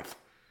her alive.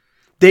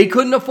 They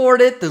couldn't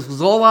afford it. This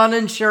was all on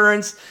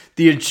insurance.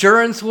 The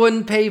insurance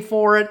wouldn't pay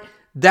for it.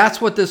 That's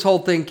what this whole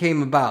thing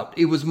came about.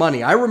 It was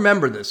money. I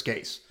remember this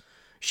case.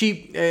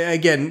 She,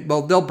 again,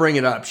 well, they'll bring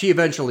it up. She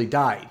eventually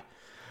died.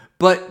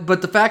 But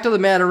the fact of the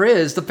matter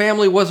is, the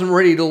family wasn't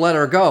ready to let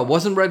her go,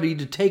 wasn't ready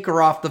to take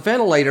her off the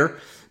ventilator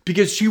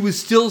because she was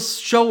still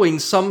showing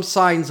some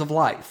signs of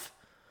life.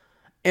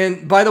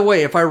 And by the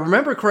way, if I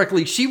remember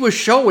correctly, she was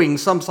showing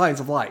some signs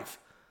of life.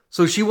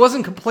 So she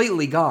wasn't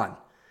completely gone.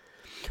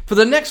 For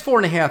the next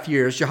 4.5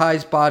 years,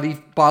 Jahai's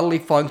bodily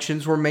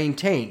functions were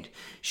maintained.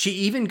 She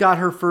even got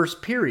her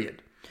first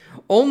period.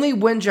 Only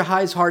when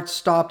Jahai's heart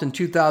stopped in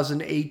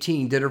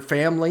 2018 did her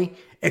family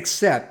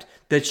accept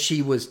that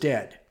she was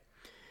dead.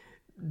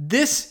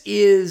 This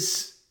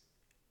is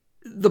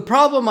the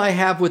problem I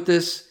have with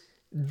this.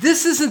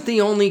 This isn't the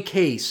only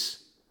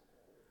case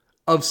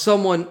of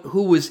someone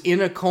who was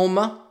in a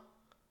coma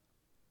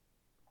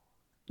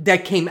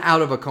that came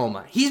out of a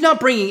coma. He's not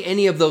bringing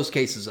any of those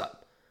cases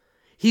up.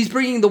 He's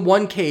bringing the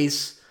one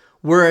case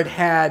where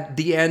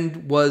the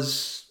end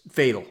was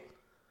fatal.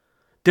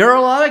 There are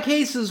a lot of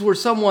cases where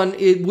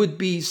it would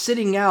be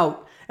sitting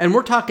out, and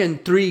we're talking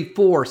 3,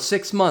 4,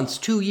 6 months,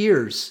 2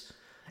 years,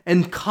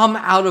 and come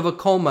out of a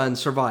coma and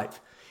survive.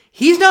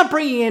 He's not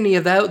bringing any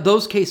of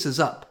those cases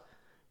up.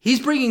 He's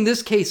bringing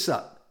this case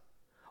up.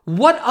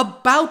 What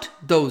about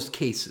those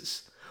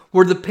cases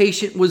where the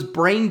patient was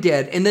brain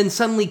dead and then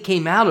suddenly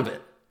came out of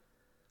it?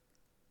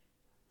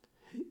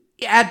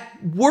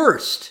 At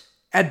worst,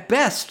 at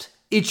best,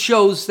 it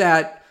shows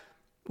that,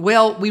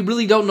 well, we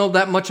really don't know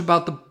that much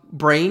about the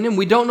brain, and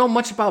we don't know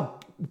much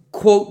about,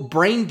 quote,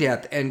 brain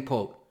death, end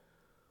quote.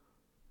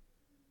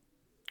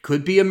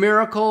 Could be a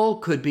miracle,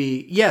 could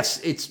be, yes,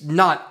 it's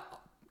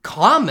not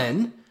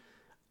common.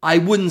 I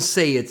wouldn't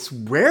say it's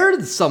rare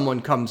that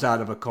someone comes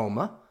out of a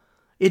coma.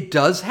 It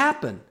does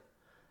happen.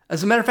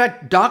 As a matter of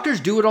fact, doctors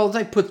do it all the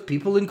time, put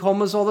people in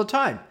comas all the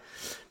time.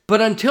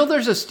 But until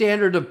there's a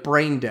standard of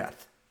brain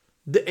death,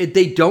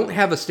 they don't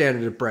have a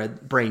standard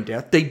of brain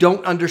death. They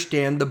don't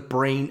understand the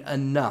brain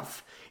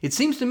enough. It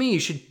seems to me you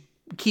should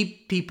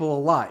keep people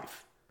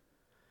alive.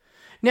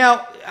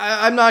 Now,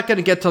 I'm not going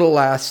to get to the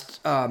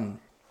last...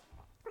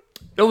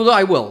 No,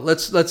 I will.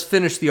 Let's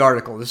finish the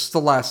article. This is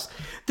the last.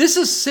 This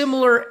and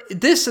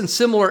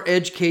similar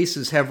edge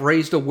cases have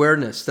raised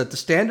awareness that the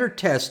standard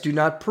tests do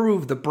not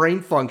prove the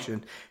brain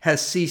function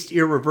has ceased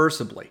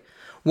irreversibly.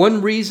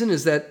 One reason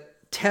is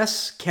that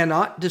tests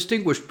cannot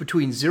distinguish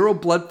between zero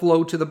blood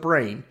flow to the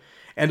brain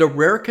and a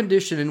rare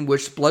condition in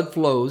which blood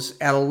flows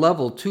at a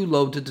level too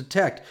low to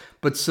detect,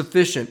 but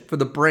sufficient for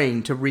the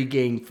brain to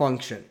regain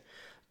function.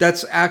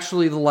 That's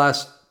actually the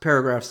last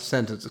paragraph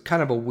sentence. It's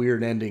kind of a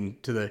weird ending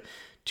to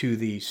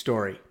the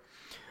story.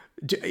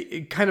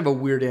 Kind of a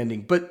weird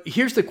ending. But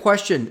here's the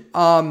question.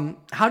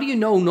 How do you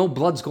know no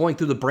blood's going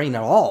through the brain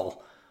at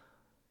all?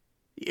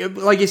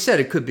 like I said,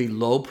 it could be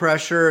low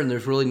pressure and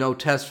there's really no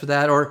test for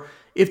that. Or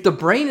if the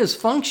brain is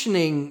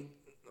functioning,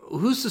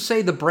 who's to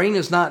say the brain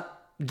is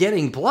not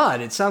getting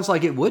blood? It sounds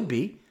like it would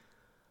be.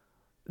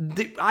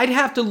 I'd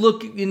have to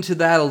look into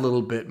that a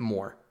little bit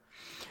more.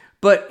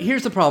 But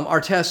here's the problem.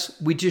 Our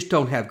tests, we just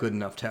don't have good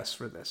enough tests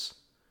for this.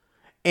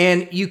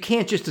 And you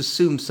can't just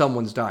assume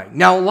someone's dying.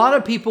 Now, a lot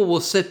of people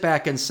will sit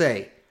back and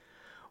say,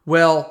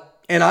 well,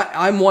 and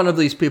I'm one of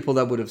these people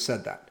that would have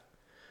said that.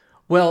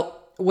 Well,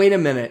 wait a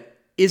minute.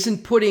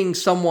 Isn't putting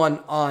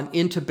someone on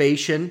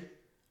intubation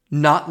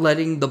not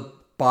letting the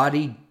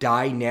body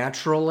die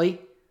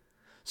naturally?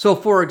 So,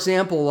 for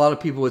example, a lot of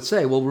people would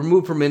say, well,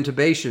 remove from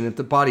intubation. If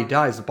the body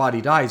dies, the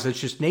body dies. That's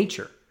just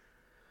nature.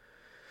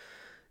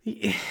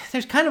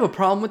 There's kind of a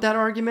problem with that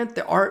argument.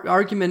 The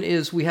argument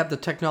is we have the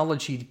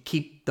technology to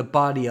keep the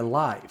body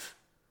alive.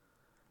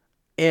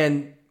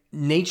 And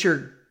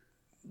nature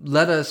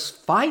let us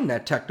find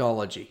that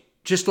technology.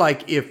 Just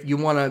like if you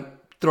want to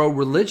throw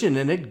religion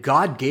in it,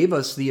 God gave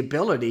us the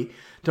ability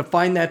to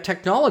find that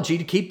technology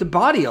to keep the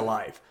body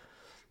alive.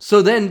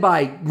 So then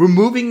by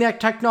removing that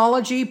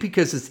technology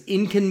because it's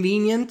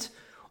inconvenient,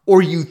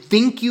 or you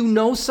think you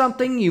know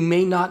something you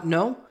may not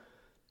know,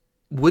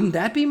 wouldn't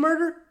that be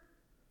murder?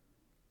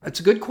 That's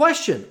a good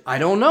question. I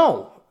don't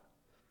know.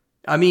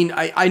 I mean,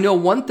 I know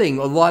one thing,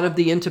 a lot of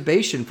the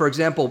intubation, for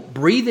example,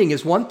 breathing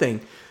is one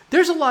thing.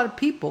 There's a lot of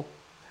people,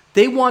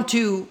 they want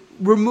to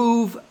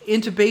remove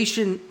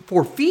intubation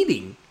for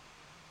feeding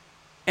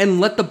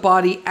and let the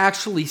body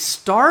actually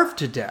starve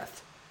to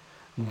death.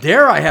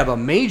 There I have a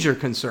major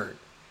concern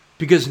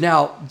because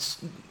now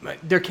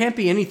there can't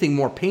be anything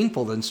more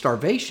painful than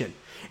starvation.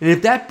 And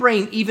if that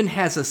brain even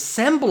has a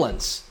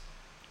semblance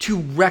to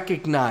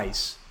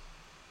recognize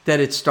that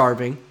it's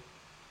starving,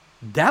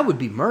 that would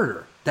be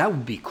murder. That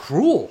would be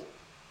cruel.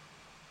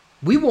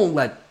 We won't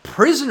let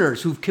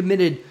prisoners who've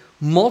committed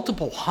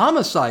multiple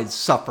homicides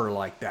suffer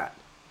like that.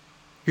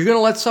 You're going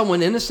to let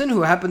someone innocent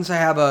who happens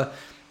to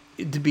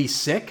be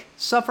sick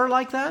suffer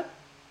like that?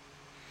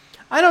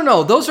 I don't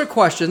know. Those are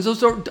questions.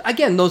 Those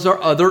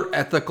are other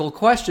ethical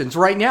questions.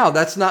 Right now,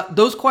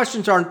 those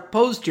questions aren't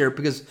posed here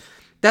because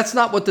that's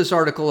not what this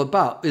article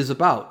is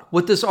about.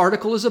 What this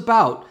article is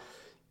about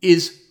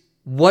is,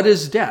 what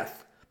is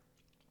death?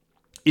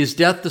 Is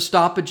death the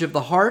stoppage of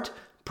the heart?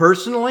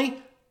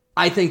 Personally,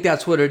 I think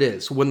that's what it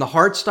is. When the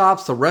heart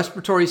stops, the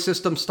respiratory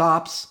system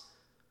stops.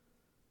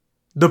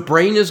 The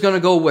brain is going to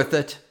go with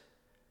it.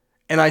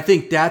 And I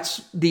think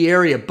that's the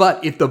area.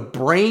 But if the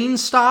brain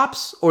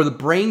stops or the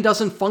brain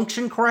doesn't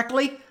function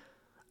correctly,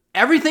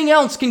 everything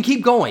else can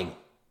keep going.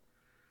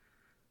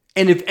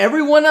 And if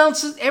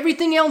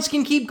everything else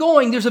can keep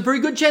going, there's a very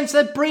good chance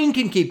that brain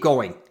can keep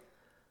going.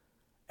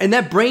 And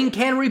that brain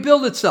can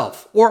rebuild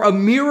itself, or a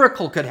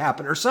miracle could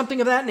happen, or something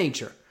of that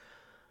nature.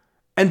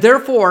 And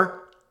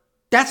therefore,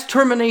 that's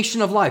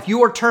termination of life.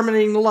 You are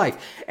terminating the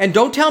life. And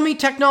don't tell me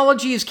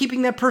technology is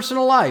keeping that person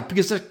alive,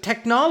 because the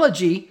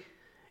technology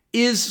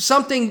is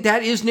something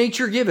that is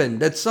nature given.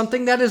 That's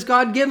something that is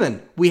God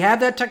given. We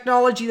have that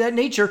technology, that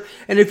nature.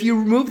 And if you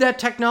remove that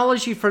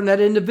technology from that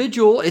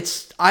individual,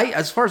 as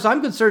far as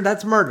I'm concerned,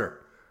 that's murder.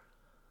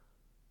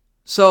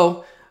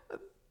 So,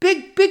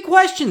 big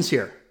questions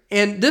here.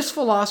 And this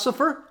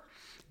philosopher,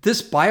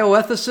 this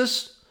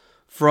bioethicist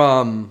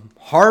from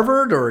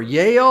Harvard or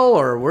Yale,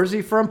 or where's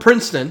he from?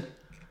 Princeton.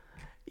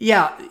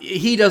 Yeah,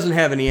 he doesn't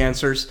have any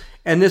answers.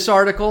 And this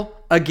article,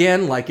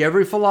 again, like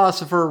every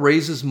philosopher,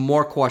 raises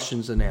more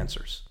questions than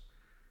answers.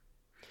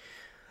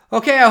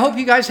 Okay, I hope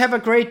you guys have a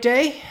great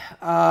day.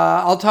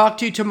 I'll talk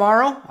to you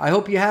tomorrow. I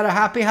hope you had a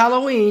happy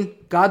Halloween.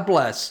 God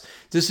bless.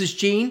 This is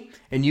Gene,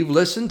 and you've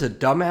listened to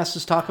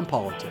Dumbasses Talking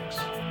Politics.